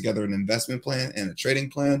you put together an investment plan and a trading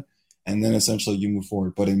plan, and then essentially you move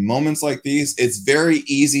forward. But in moments like these, it's very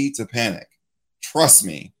easy to panic. Trust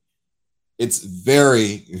me. It's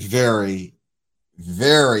very, very,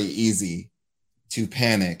 very easy to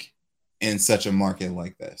panic in such a market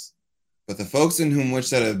like this. But the folks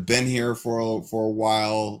that have been here for a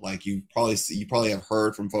while, like you probably have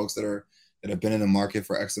heard from folks that have been in the market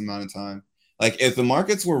for X amount of time. Like if the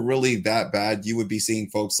markets were really that bad, you would be seeing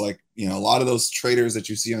folks like, a lot of those traders that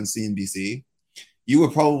you see on CNBC, you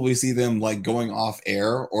would probably see them like going off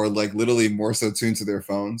air or like literally more so tuned to their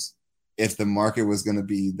phones. If the market was going to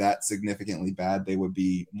be that significantly bad, they would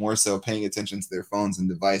be more so paying attention to their phones and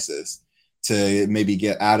devices to maybe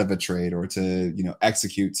get out of a trade or to,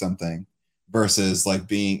 execute something versus like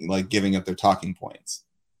giving up their talking points.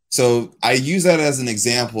 So I use that as an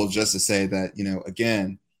example just to say that,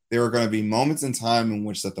 again, there are going to be moments in time in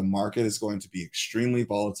which that the market is going to be extremely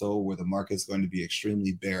volatile, where the market is going to be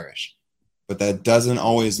extremely bearish. But that doesn't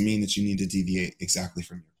always mean that you need to deviate exactly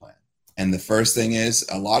from your plan. And the first thing is,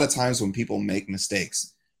 a lot of times when people make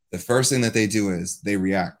mistakes, the first thing that they do is they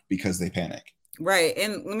react because they panic. Right.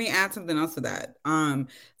 And let me add something else to that.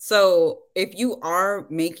 So if you are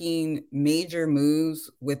making major moves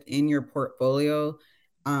within your portfolio,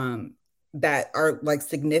 that are like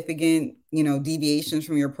significant, deviations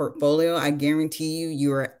from your portfolio, I guarantee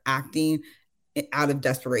you are acting out of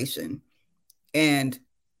desperation. And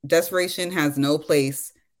desperation has no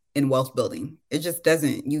place in wealth building. It just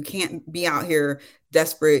doesn't. You can't be out here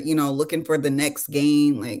desperate, looking for the next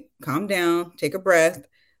gain. Like, calm down, take a breath,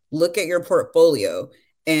 look at your portfolio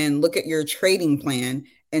and look at your trading plan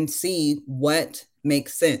and see what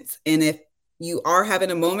makes sense. And if you are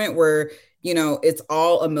having a moment where, it's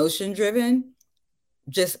all emotion driven,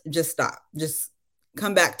 just stop. Just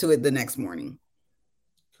come back to it the next morning.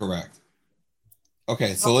 Correct.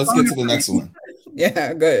 Okay, so let's get to the next one.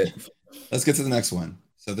 Yeah, good. Let's get to the next one.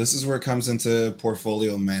 So this is where it comes into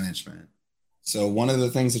portfolio management. So one of the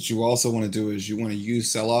things that you also want to do is you want to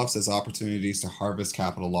use sell-offs as opportunities to harvest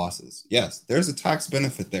capital losses. Yes, there's a tax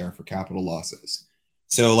benefit there for capital losses.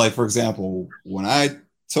 So like, for example, when I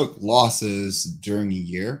took losses during a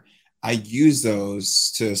year, I use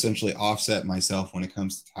those to essentially offset myself when it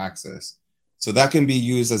comes to taxes. So that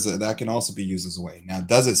can also be used as a way. Now,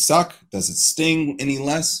 does it suck? Does it sting any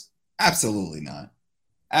less? Absolutely not.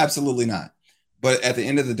 Absolutely not. But at the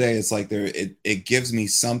end of the day, it's like it gives me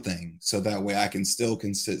something so that way I can still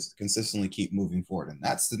consistently keep moving forward. And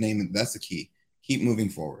that's the key. Keep moving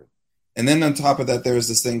forward. And then on top of that, there's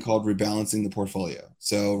this thing called rebalancing the portfolio.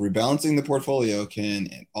 So rebalancing the portfolio can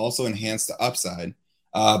also enhance the upside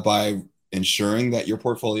by ensuring that your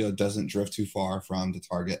portfolio doesn't drift too far from the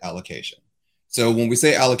target allocation. So when we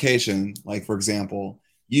say allocation, like for example,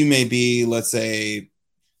 you may be, let's say,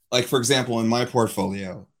 like for example, in my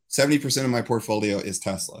portfolio, 70% of my portfolio is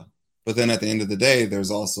Tesla. But then at the end of the day,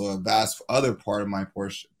 there's also a vast other part of my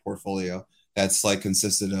portfolio that's like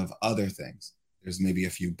consisted of other things. There's maybe a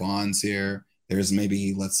few bonds here. There's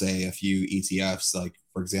maybe, let's say, a few ETFs, like,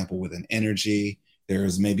 for example, within energy.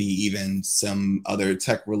 There's maybe even some other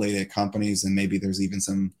tech-related companies, and maybe there's even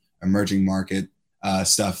some emerging market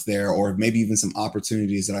stuff there, or maybe even some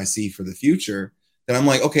opportunities that I see for the future that I'm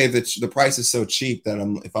like, okay, the price is so cheap that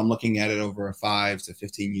if I'm looking at it over a 5 to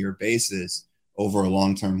 15 year basis over a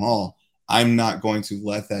long-term haul, I'm not going to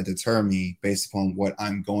let that deter me based upon what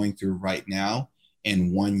I'm going through right now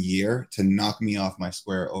in 1 year to knock me off my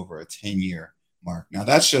square over a 10-year mark. Now,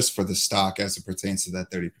 that's just for the stock as it pertains to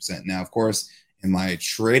that 30%. Now, of course, In my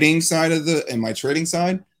trading side,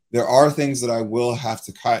 there are things that I will have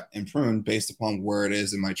to cut and prune based upon where it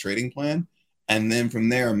is in my trading plan. And then from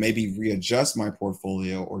there, maybe readjust my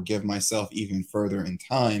portfolio or give myself even further in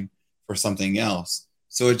time for something else.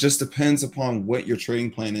 So it just depends upon what your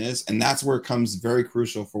trading plan is. And that's where it comes very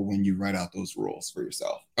crucial for when you write out those rules for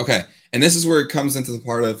yourself. Okay. And this is where it comes into the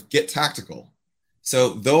part of get tactical. So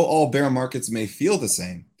though all bear markets may feel the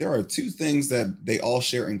same, there are two things that they all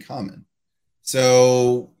share in common.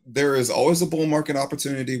 So there is always a bull market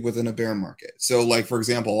opportunity within a bear market. So, like, for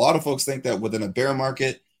example, a lot of folks think that within a bear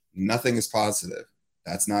market, nothing is positive.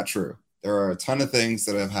 That's not true. There are a ton of things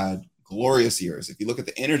that have had glorious years. If you look at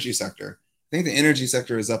the energy sector, I think the energy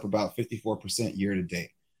sector is up about 54% year to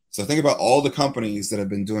date. So think about all the companies that have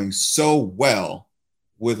been doing so well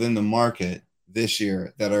within the market this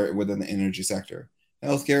year that are within the energy sector.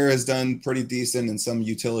 Healthcare has done pretty decent, and some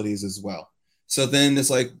utilities as well. So then it's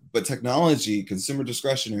like, but technology, consumer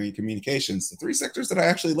discretionary, communications, the three sectors that I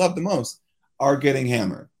actually love the most are getting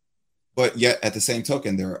hammered. But yet at the same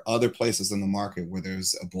token, there are other places in the market where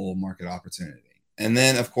there's a bull market opportunity. And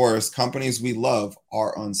then, of course, companies we love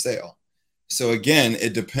are on sale. So again,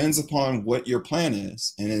 it depends upon what your plan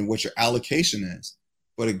is and then what your allocation is.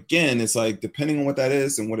 But again, it's like, depending on what that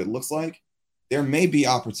is and what it looks like, there may be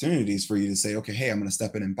opportunities for you to say, okay, hey, I'm going to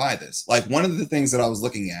step in and buy this. Like one of the things that I was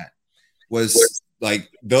looking at was like,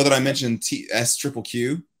 though that I mentioned S triple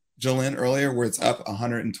Q, Jolene, earlier, where it's up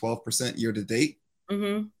 112% year to date.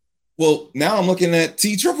 Mm-hmm. Well, now I'm looking at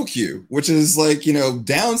T triple Q, which is like,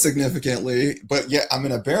 down significantly, but yet I'm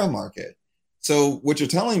in a bear market. So what you're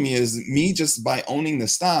telling me is me just by owning the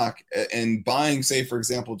stock and buying, say, for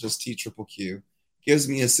example, just T triple Q gives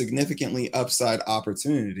me a significantly upside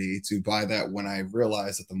opportunity to buy that when I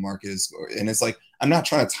realize that the market is, and it's like, I'm not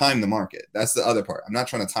trying to time the market. That's the other part. I'm not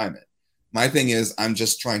trying to time it. My thing is I'm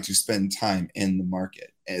just trying to spend time in the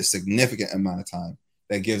market, a significant amount of time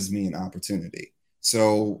that gives me an opportunity.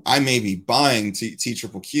 So I may be buying T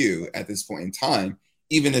triple Q at this point in time,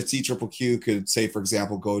 even if T triple Q could, say, for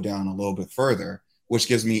example, go down a little bit further, which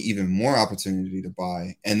gives me even more opportunity to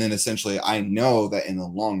buy. And then essentially I know that in the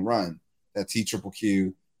long run, that T triple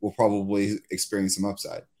Q will probably experience some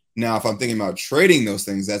upside. Now, if I'm thinking about trading those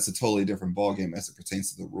things, that's a totally different ballgame as it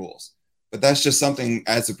pertains to the rules. But that's just something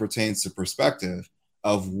as it pertains to perspective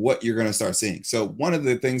of what you're going to start seeing. So one of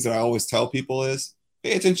the things that I always tell people is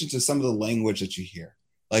pay attention to some of the language that you hear.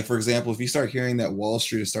 Like, for example, if you start hearing that Wall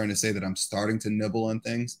Street is starting to say that I'm starting to nibble on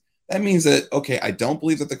things, that means that, okay, I don't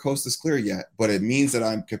believe that the coast is clear yet, but it means that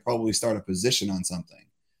I could probably start a position on something,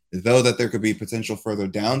 though that there could be potential further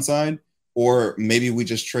downside, or maybe we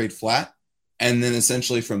just trade flat. And then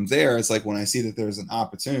essentially from there, it's like when I see that there's an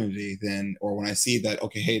opportunity, then, or when I see that,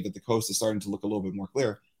 okay, hey, that the coast is starting to look a little bit more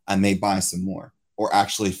clear, I may buy some more or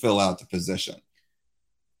actually fill out the position.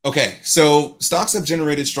 Okay, so stocks have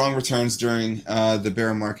generated strong returns during the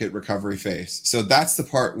bear market recovery phase. So that's the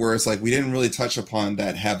part where it's like we didn't really touch upon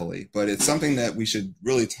that heavily, but it's something that we should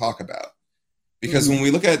really talk about. Because when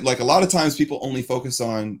we look at, like, a lot of times people only focus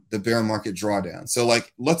on the bear market drawdown. So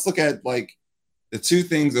like, let's look at like the two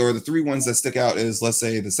things or the three ones that stick out is, let's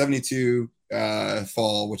say, the 72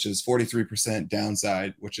 fall, which is 43%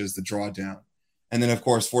 downside, which is the drawdown. And then of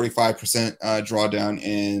course, 45% drawdown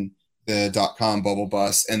in the dot-com bubble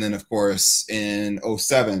bust. And then of course in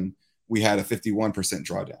 07, we had a 51%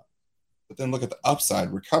 drawdown. But then look at the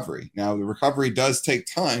upside recovery. Now the recovery does take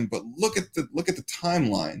time, but look at the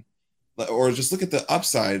timeline, or just look at the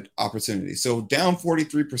upside opportunity. So down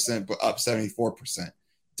 43%, but up 74%.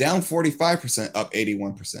 Down 45%, up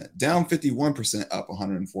 81%. Down 51%, up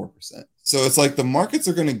 104%. So it's like the markets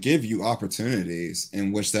are going to give you opportunities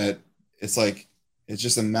in which that it's like, it's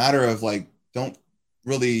just a matter of like,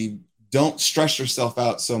 don't stress yourself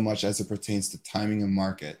out so much as it pertains to timing a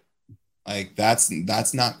market. Like that's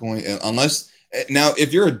not going, unless now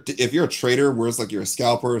if you're a trader where it's like you're a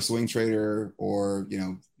scalper, a swing trader, or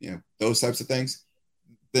those types of things,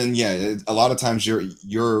 then yeah, a lot of times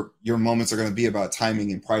your moments are going to be about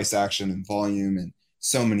timing and price action and volume and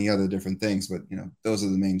so many other different things. But those are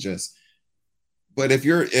the main gist. But if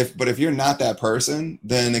you're not that person,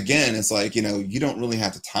 then again, it's like, you don't really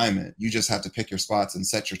have to time it. You just have to pick your spots and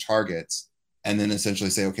set your targets, and then essentially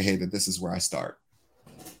say, okay, hey, that this is where I start.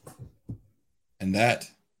 And that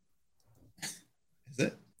is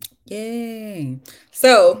it. Yay.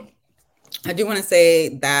 So I do want to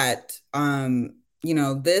say that,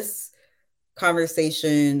 this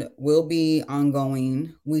conversation will be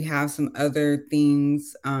ongoing. We have some other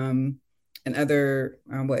things and other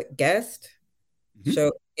guests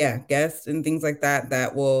and things like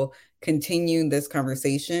that will continue this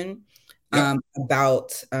conversation. Yep.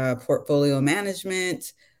 about portfolio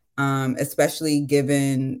management, especially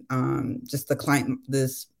given just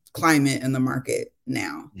this climate in the market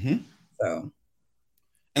now. Mm-hmm. So,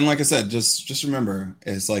 And like I said, just remember,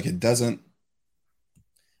 it's like it doesn't.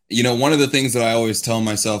 One of the things that I always tell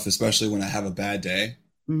myself, especially when I have a bad day,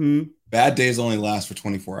 mm-hmm. bad days only last for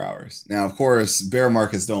 24 hours. Now, of course, bear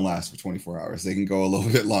markets don't last for 24 hours. They can go a little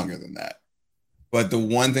bit longer than that. But the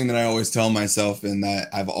one thing that I always tell myself, and that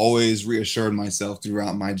I've always reassured myself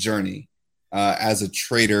throughout my journey as a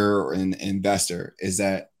trader or an investor, is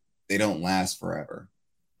that they don't last forever.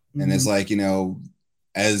 Mm-hmm. And it's like,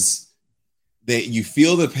 as you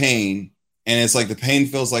feel the pain, and it's like the pain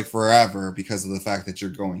feels like forever because of the fact that you're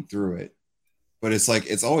going through it. But it's like,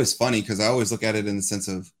 it's always funny because I always look at it in the sense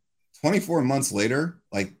of 24 months later,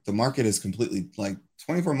 like the market is completely, like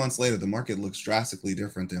 24 months later, the market looks drastically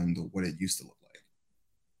different than what it used to look like.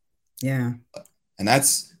 Yeah. And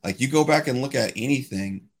that's like, you go back and look at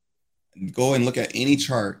anything, go and look at any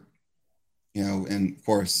chart, and of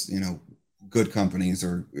course, good companies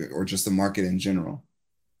or just the market in general.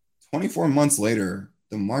 24 months later,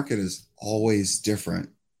 the market is always different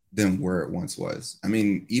than where it once was. I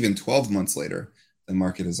mean, even 12 months later, the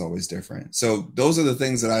market is always different. So those are the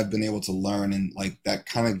things that I've been able to learn, and like that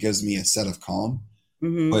kind of gives me a set of calm.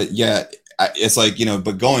 Mm-hmm. But yeah, it's like,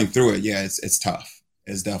 but going through it, yeah, it's tough.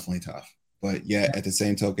 It's definitely tough. But yeah, at the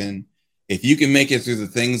same token, if you can make it through the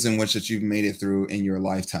things in which that you've made it through in your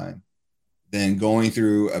lifetime, then going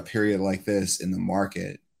through a period like this in the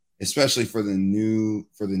market, especially for the new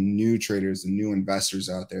traders, the new investors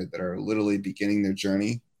out there that are literally beginning their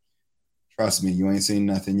journey, trust me, you ain't seen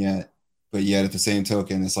nothing yet. But yet at the same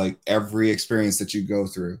token, it's like every experience that you go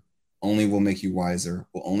through only will make you wiser,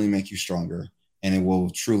 will only make you stronger, and it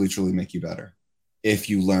will truly, truly make you better if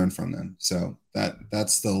you learn from them. So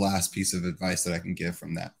that's the last piece of advice that I can give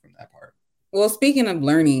from that part. Well, speaking of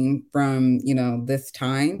learning from, this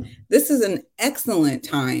time, this is an excellent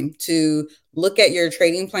time to look at your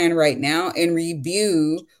trading plan right now and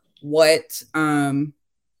review what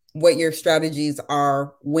your strategies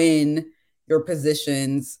are when your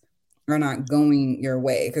positions are not going your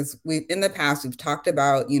way. Because in the past we've talked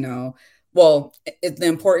about, it's the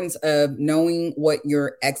importance of knowing what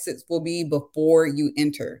your exits will be before you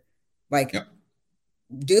enter. Like, Yep.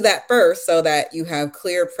 do that first so that you have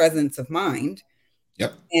clear presence of mind.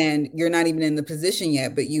 Yep. And you're not even in the position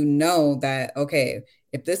yet, but you know that, okay,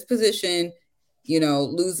 if this position,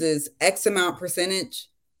 loses X amount percentage,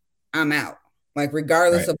 I'm out. Like,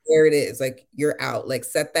 regardless Right. of where it is, like, you're out. Like,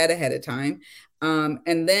 set that ahead of time.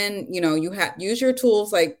 And then, you use your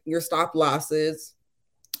tools like your stop losses,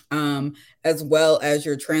 as well as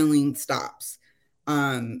your trailing stops.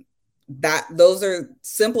 That those are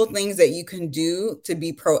simple things that you can do to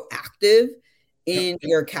be proactive in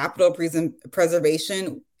your capital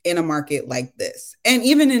preservation in a market like this. And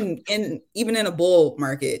even in a bull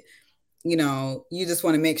market, you just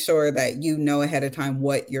want to make sure that you know ahead of time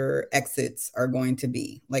what your exits are going to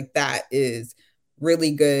be. Like, that is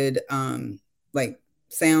really good, like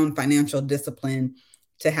sound financial discipline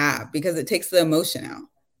to have, because it takes the emotion out.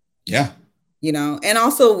 Yeah. And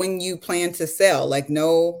also when you plan to sell,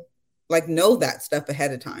 know that stuff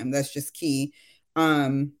ahead of time. That's just key.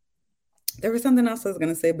 There was something else I was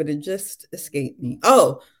going to say, but it just escaped me.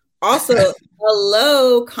 Oh, also,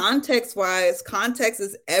 hello, context wise, context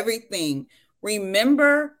is everything.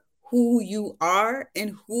 Remember who you are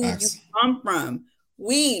and who Facts. you come from.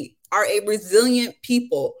 We are a resilient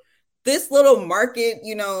people. This little market,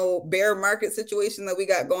 bear market situation that we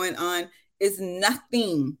got going on is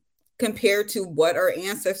nothing compared to what our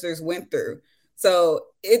ancestors went through. So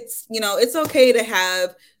it's okay to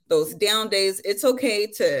have those down days. It's okay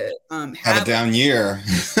to have a down year.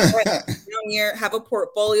 have a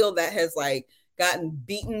portfolio that has like gotten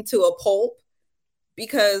beaten to a pulp,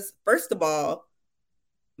 because first of all,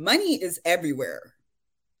 money is everywhere.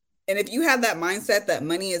 And if you have that mindset that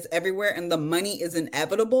money is everywhere and the money is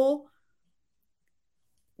inevitable,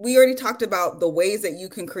 we already talked about the ways that you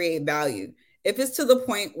can create value. If it's to the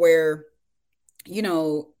point where,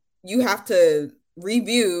 you have to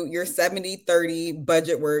review your 70-30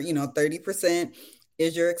 budget, where 30%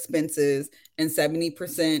 is your expenses and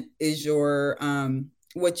 70% is your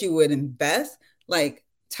what you would invest, like,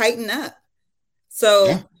 tighten up. So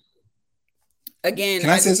Yeah. again, Can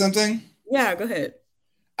I say something? Yeah, go ahead.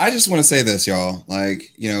 I just want to say this, y'all.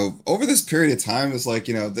 Like, over this period of time, it's like,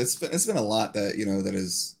 it's been a lot that, that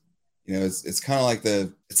is, it's kind of like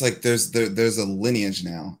it's like there's a lineage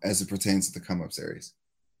now as it pertains to the come up series.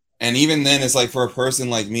 And even then, it's like, for a person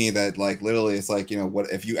like me that, like, literally, it's like,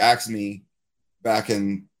 what if you asked me back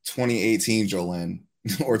in 2018, Jolene,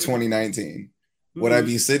 or 2019? Would I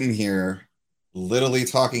be sitting here literally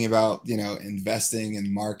talking about, investing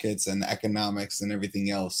in markets and economics and everything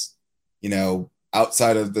else,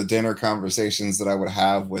 outside of the dinner conversations that I would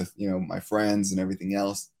have with, my friends and everything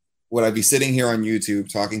else? Would I be sitting here on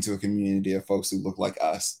YouTube talking to a community of folks who look like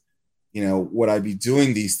us? Would I be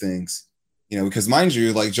doing these things? Because mind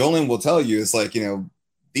you, like Jolyn will tell you, it's like,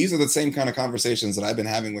 these are the same kind of conversations that I've been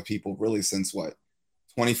having with people really since what,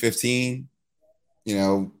 2015,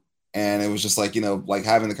 and it was just like, like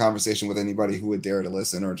having the conversation with anybody who would dare to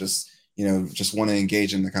listen or just, just want to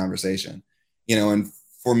engage in the conversation, and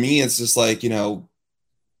for me, it's just like,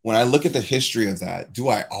 when I look at the history of that, do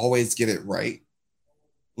I always get it right?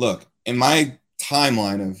 Look, in my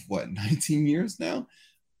timeline of what, 19 years now,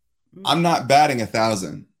 I'm not batting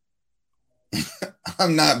 1,000.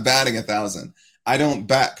 I'm not batting 1,000. I don't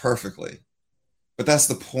bat perfectly. But that's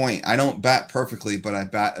the point. I don't bat perfectly, but I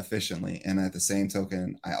bat efficiently. And at the same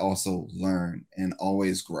token, I also learn and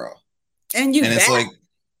always grow. And you and it's like,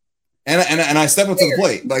 and I step up to the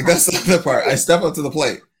plate. Like that's the other part. I step up to the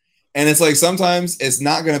plate. And it's like sometimes it's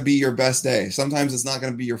not going to be your best day. Sometimes it's not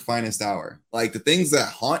going to be your finest hour. Like the things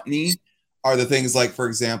that haunt me are the things like, for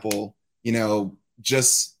example,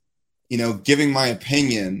 just, giving my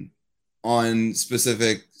opinion on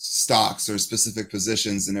specific stocks or specific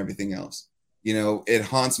positions and everything else. It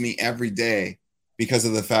haunts me every day because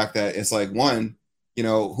of the fact that it's like, one,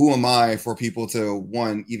 who am I for people to,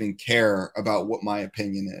 one, even care about what my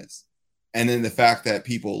opinion is? And then the fact that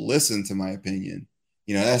people listen to my opinion,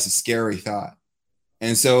 that's a scary thought.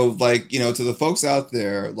 And so like, to the folks out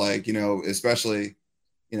there, like, especially,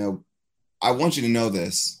 I want you to know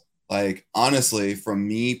this, like, honestly, from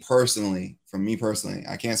me personally,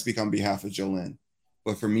 I can't speak on behalf of Jolyn,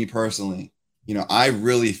 but for me personally, I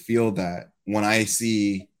really feel that when I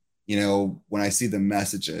see, the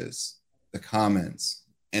messages, the comments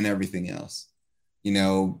and everything else,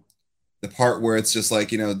 the part where it's just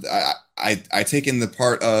like, I take in the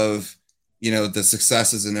part of, the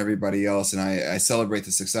successes and everybody else. And I celebrate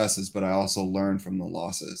the successes, but I also learn from the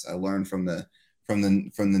losses. I learn from the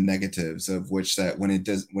negatives of which that when it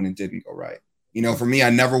didn't go right. For me, I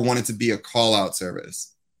never wanted to be a call out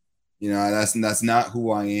service. That's not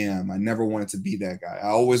who I am. I never wanted to be that guy. I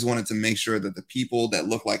always wanted to make sure that the people that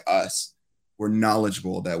look like us were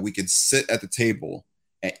knowledgeable, that we could sit at the table,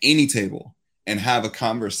 at any table, and have a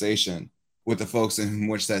conversation with the folks in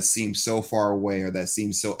which that seems so far away or that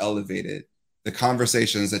seems so elevated. The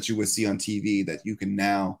conversations that you would see on TV that you can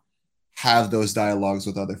now have those dialogues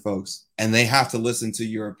with other folks, and they have to listen to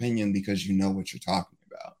your opinion because you know what you're talking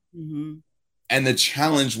about. Mm-hmm. And the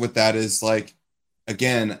challenge with that is like,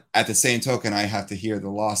 again, at the same token, I have to hear the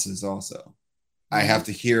losses also. Mm-hmm. I have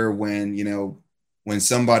to hear when, when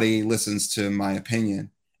somebody listens to my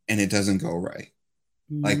opinion and it doesn't go right.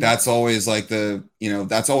 Mm-hmm. Like that's always like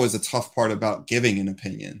that's always a tough part about giving an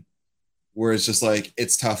opinion, where it's just like,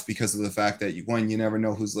 it's tough because of the fact that you never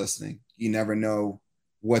know who's listening. You never know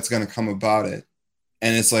what's going to come about it.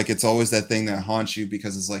 And it's like, it's always that thing that haunts you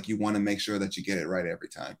because it's like, you want to make sure that you get it right every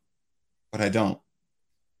time, but I don't.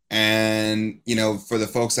 And, for the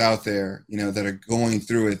folks out there, that are going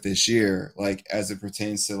through it this year, like as it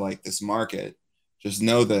pertains to like this market, just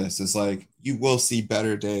know this, it's like, you will see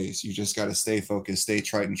better days. You just got to stay focused, stay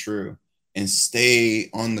tried and true, and stay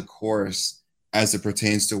on the course as it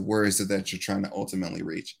pertains to words that you're trying to ultimately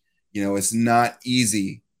reach. It's not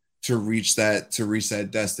easy to reach that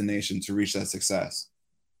destination, to reach that success.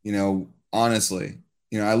 Honestly,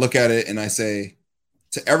 I look at it and I say,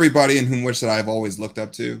 to everybody in whom which that I've always looked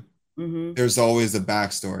up to, mm-hmm. there's always a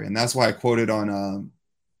backstory. And that's why I quoted on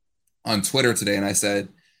Twitter today. And I said,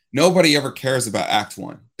 nobody ever cares about act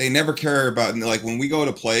one. They never care about, like when we go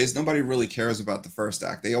to plays, nobody really cares about the first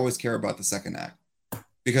act. They always care about the second act.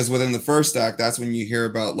 Because within the first act, that's when you hear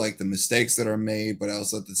about like the mistakes that are made, but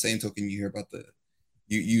also at the same token, you hear about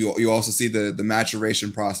you also see the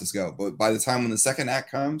maturation process go. But by the time when the second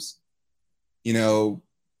act comes,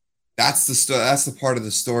 that's the part of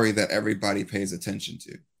the story that everybody pays attention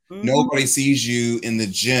to. Mm-hmm. Nobody sees you in the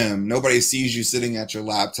gym. Nobody sees you sitting at your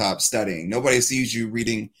laptop studying. Nobody sees you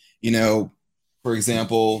reading, for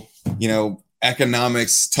example,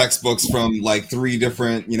 economics textbooks from like 3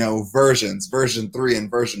 different, versions, version 3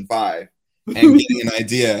 and version 5, and getting an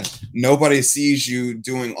idea. Nobody sees you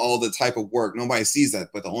doing all the type of work. Nobody sees that.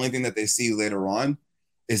 But the only thing that they see later on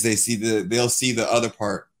is they'll see the other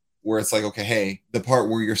part where it's like, okay, hey, the part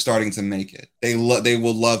where you're starting to make it. They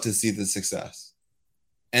will love to see the success.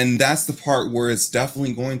 And that's the part where it's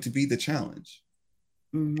definitely going to be the challenge.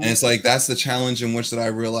 Mm-hmm. And it's like, that's the challenge in which that I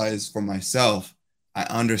realize for myself, I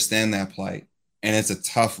understand that plight. And it's a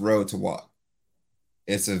tough road to walk.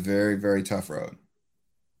 It's a very, very tough road.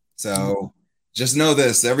 So just know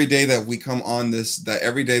this, every day that we come on this, that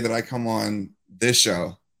every day that I come on this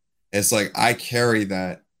show, it's like I carry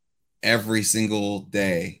that every single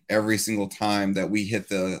day, every single time that we hit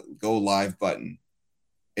the go live button.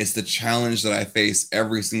 It's the challenge that I face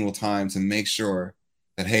every single time to make sure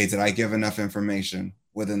that, hey, did I give enough information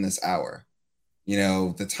within this hour? You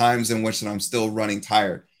know, the times in which that I'm still running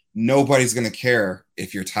tired. Nobody's going to care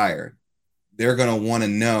if you're tired. They're going to want to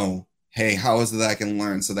know, hey, how is it that I can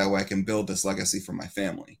learn so that way I can build this legacy for my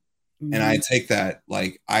family? Mm-hmm. And I take that,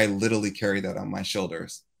 like, I literally carry that on my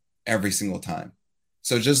shoulders every single time.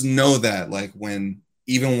 So just know that, like,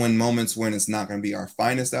 even when moments when it's not going to be our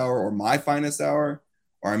finest hour or my finest hour,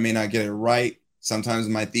 or I may not get it right, sometimes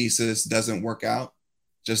my thesis doesn't work out.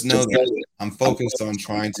 Just know that I'm focused on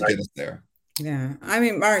trying to get us there. Yeah. I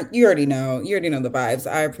mean, Mark, you already know the vibes.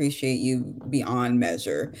 I appreciate you beyond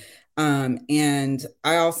measure. And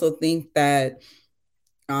I also think that,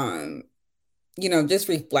 just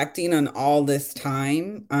reflecting on all this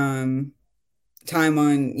time on,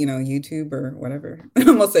 YouTube or whatever. I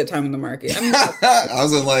almost said time in the market. I mean, I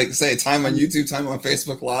was gonna like say time on YouTube, time on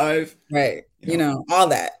Facebook Live. Right. All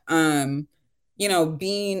that.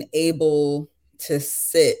 Being able to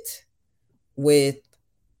sit with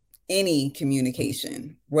any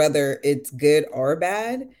communication, whether it's good or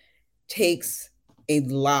bad, takes a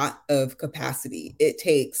lot of capacity. It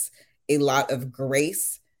takes a lot of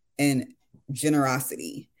grace and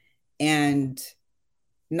generosity. And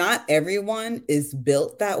not everyone is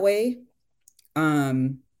built that way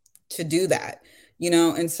to do that,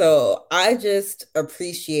 and so I just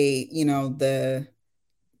appreciate,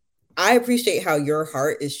 I appreciate how your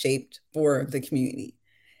heart is shaped for the community,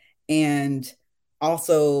 and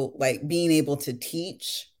also like being able to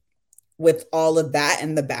teach with all of that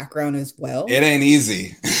in the background as well. It ain't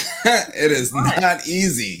easy. It is not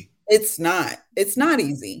easy. It's not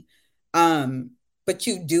easy. But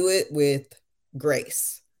you do it with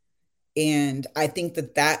grace. And I think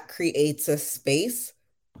that creates a space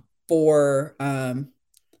for, I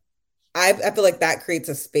feel like that creates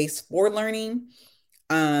a space for learning.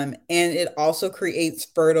 And it also creates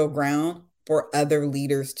fertile ground for other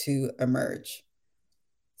leaders to emerge.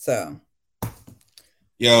 So.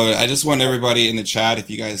 Yo, I just want everybody in the chat, if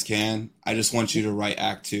you guys can, I just want you to write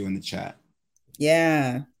Act 2 in the chat.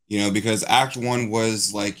 Yeah. Because Act 1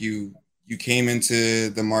 was like you came into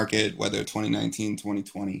the market, whether 2019,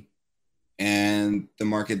 2020, and the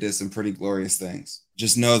market did some pretty glorious things.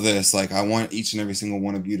 Just know this, like, I want each and every single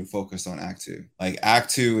one of you to focus on Act 2. Like, Act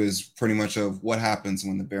 2 is pretty much of what happens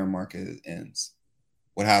when the bear market ends.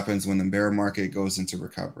 What happens when the bear market goes into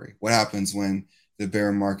recovery? What happens when the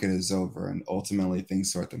bear market is over and ultimately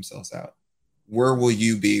things sort themselves out? Where will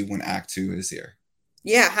you be when Act 2 is here?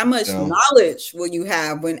 Yeah, how much knowledge will you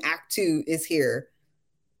have when Act 2 is here?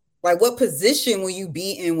 Like, what position will you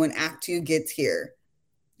be in when Act 2 gets here?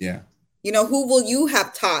 Yeah. Who will you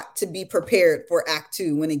have taught to be prepared for Act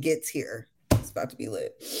 2 when it gets here? It's about to be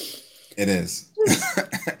lit. It is.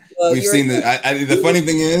 Well, we've seen that. The funny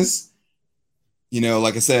thing is,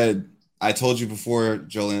 like I said, I told you before,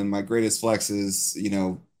 Jolene, my greatest flex is,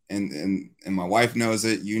 and my wife knows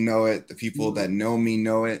it, you know it, the people that know me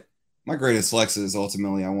know it. My greatest flex is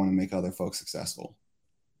ultimately I want to make other folks successful.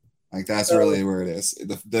 Like, that's really where it is.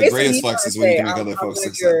 The greatest flex is when you can make other folks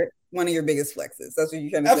successful. One of your biggest flexes. That's what you're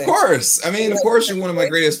trying to say. Of course. I mean, of course, you're one of my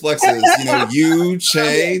greatest flexes. You,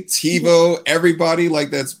 Che, TiVo, everybody like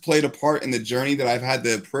that's played a part in the journey that I've had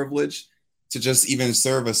the privilege to just even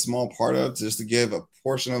serve a small part of, just to give a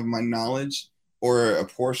portion of my knowledge or a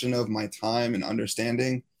portion of my time and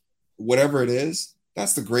understanding, whatever it is.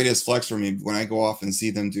 That's the greatest flex for me when I go off and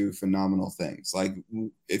see them do phenomenal things. Like,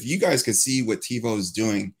 if you guys could see what TiVo is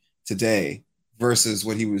doing today versus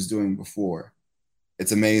what he was doing before,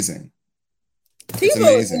 it's amazing.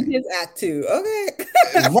 TiVo is in his Act 2. Okay.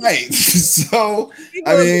 Right. So,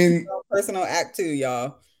 I mean, personal Act 2,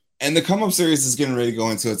 y'all. And the Come Up series is getting ready to go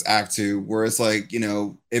into its Act 2, where it's like,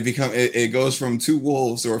 it goes from two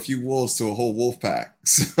wolves or a few wolves to a whole wolf pack.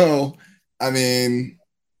 So, I mean,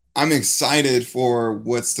 I'm excited for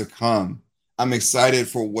what's to come. I'm excited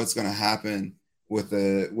for what's going to happen with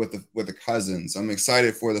the cousins. I'm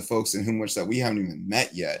excited for the folks in whom which that we haven't even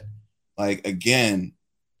met yet. Like, again,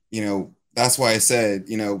 that's why I said,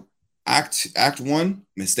 Act 1,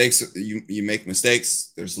 mistakes. You make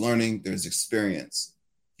mistakes. There's learning. There's experience.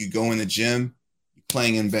 You go in the gym, you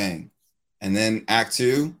clang and bang, and then Act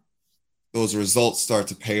 2, those results start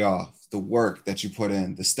to pay off. The work that you put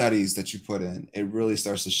in, the studies that you put in, it really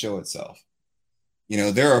starts to show itself.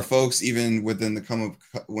 There are folks even within the Come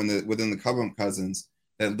Up cousins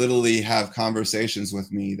that literally have conversations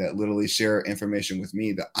with me, that literally share information with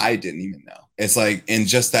me that I didn't even know. It's like in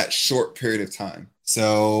just that short period of time.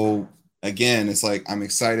 So again, it's like I'm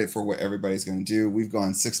excited for what everybody's going to do. We've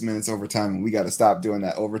gone 6 minutes overtime, and we got to stop doing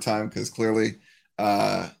that overtime because clearly,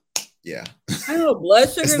 yeah, I know blood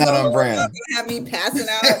sugar it's is not all on low. brand. Gonna have me passing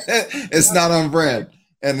out. It's not on brand.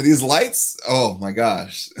 And these lights, oh my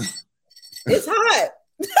gosh, it's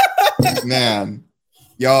hot, man.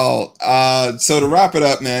 Y'all, so to wrap it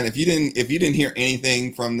up, man, if you didn't hear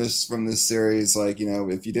anything from this series, like, you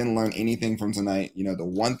know, if you didn't learn anything from tonight, you know, the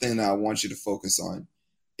one thing that I want you to focus on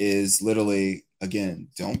is literally, again,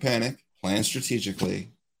 don't panic, plan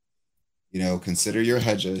strategically, you know, consider your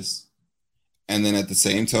hedges, and then at the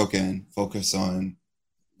same token, focus on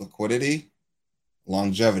liquidity,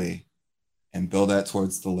 longevity, and build that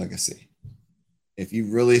towards the legacy. If you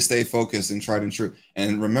really stay focused and tried and true,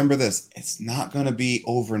 and remember this, it's not going to be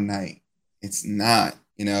overnight. It's not,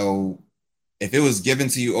 you know, if it was given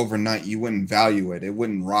to you overnight, you wouldn't value it. It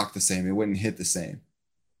wouldn't rock the same. It wouldn't hit the same.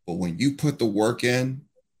 But when you put the work in,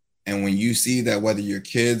 and when you see that whether your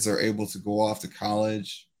kids are able to go off to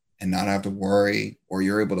college and not have to worry, or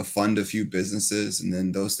you're able to fund a few businesses and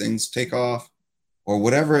then those things take off, or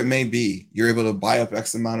whatever it may be, you're able to buy up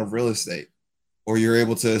X amount of real estate, or you're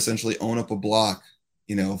able to essentially own up a block,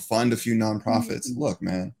 you know, fund a few nonprofits. Look,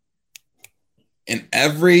 man, in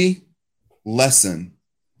every lesson,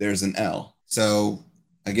 there's an L. So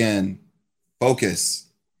again, focus.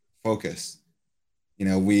 You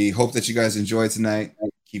know, we hope that you guys enjoyed tonight.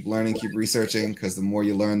 Keep learning, keep researching, because the more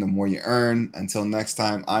you learn, the more you earn. Until next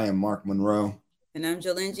time, I am Mark Monroe. and I'm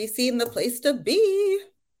Jolene GC, in the place to be.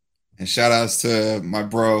 And shout outs to my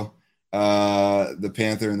bro, the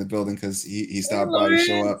Panther in the building, because he stopped by to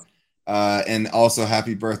show up. And also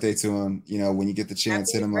happy birthday to him. You know, when you get the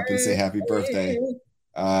chance, hit him up and say happy birthday.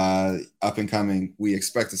 Up and coming. We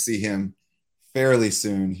expect to see him fairly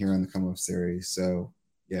soon here on the Come Up series. So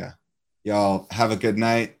yeah, y'all have a good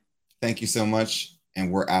night. Thank you so much.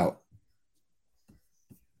 And we're out.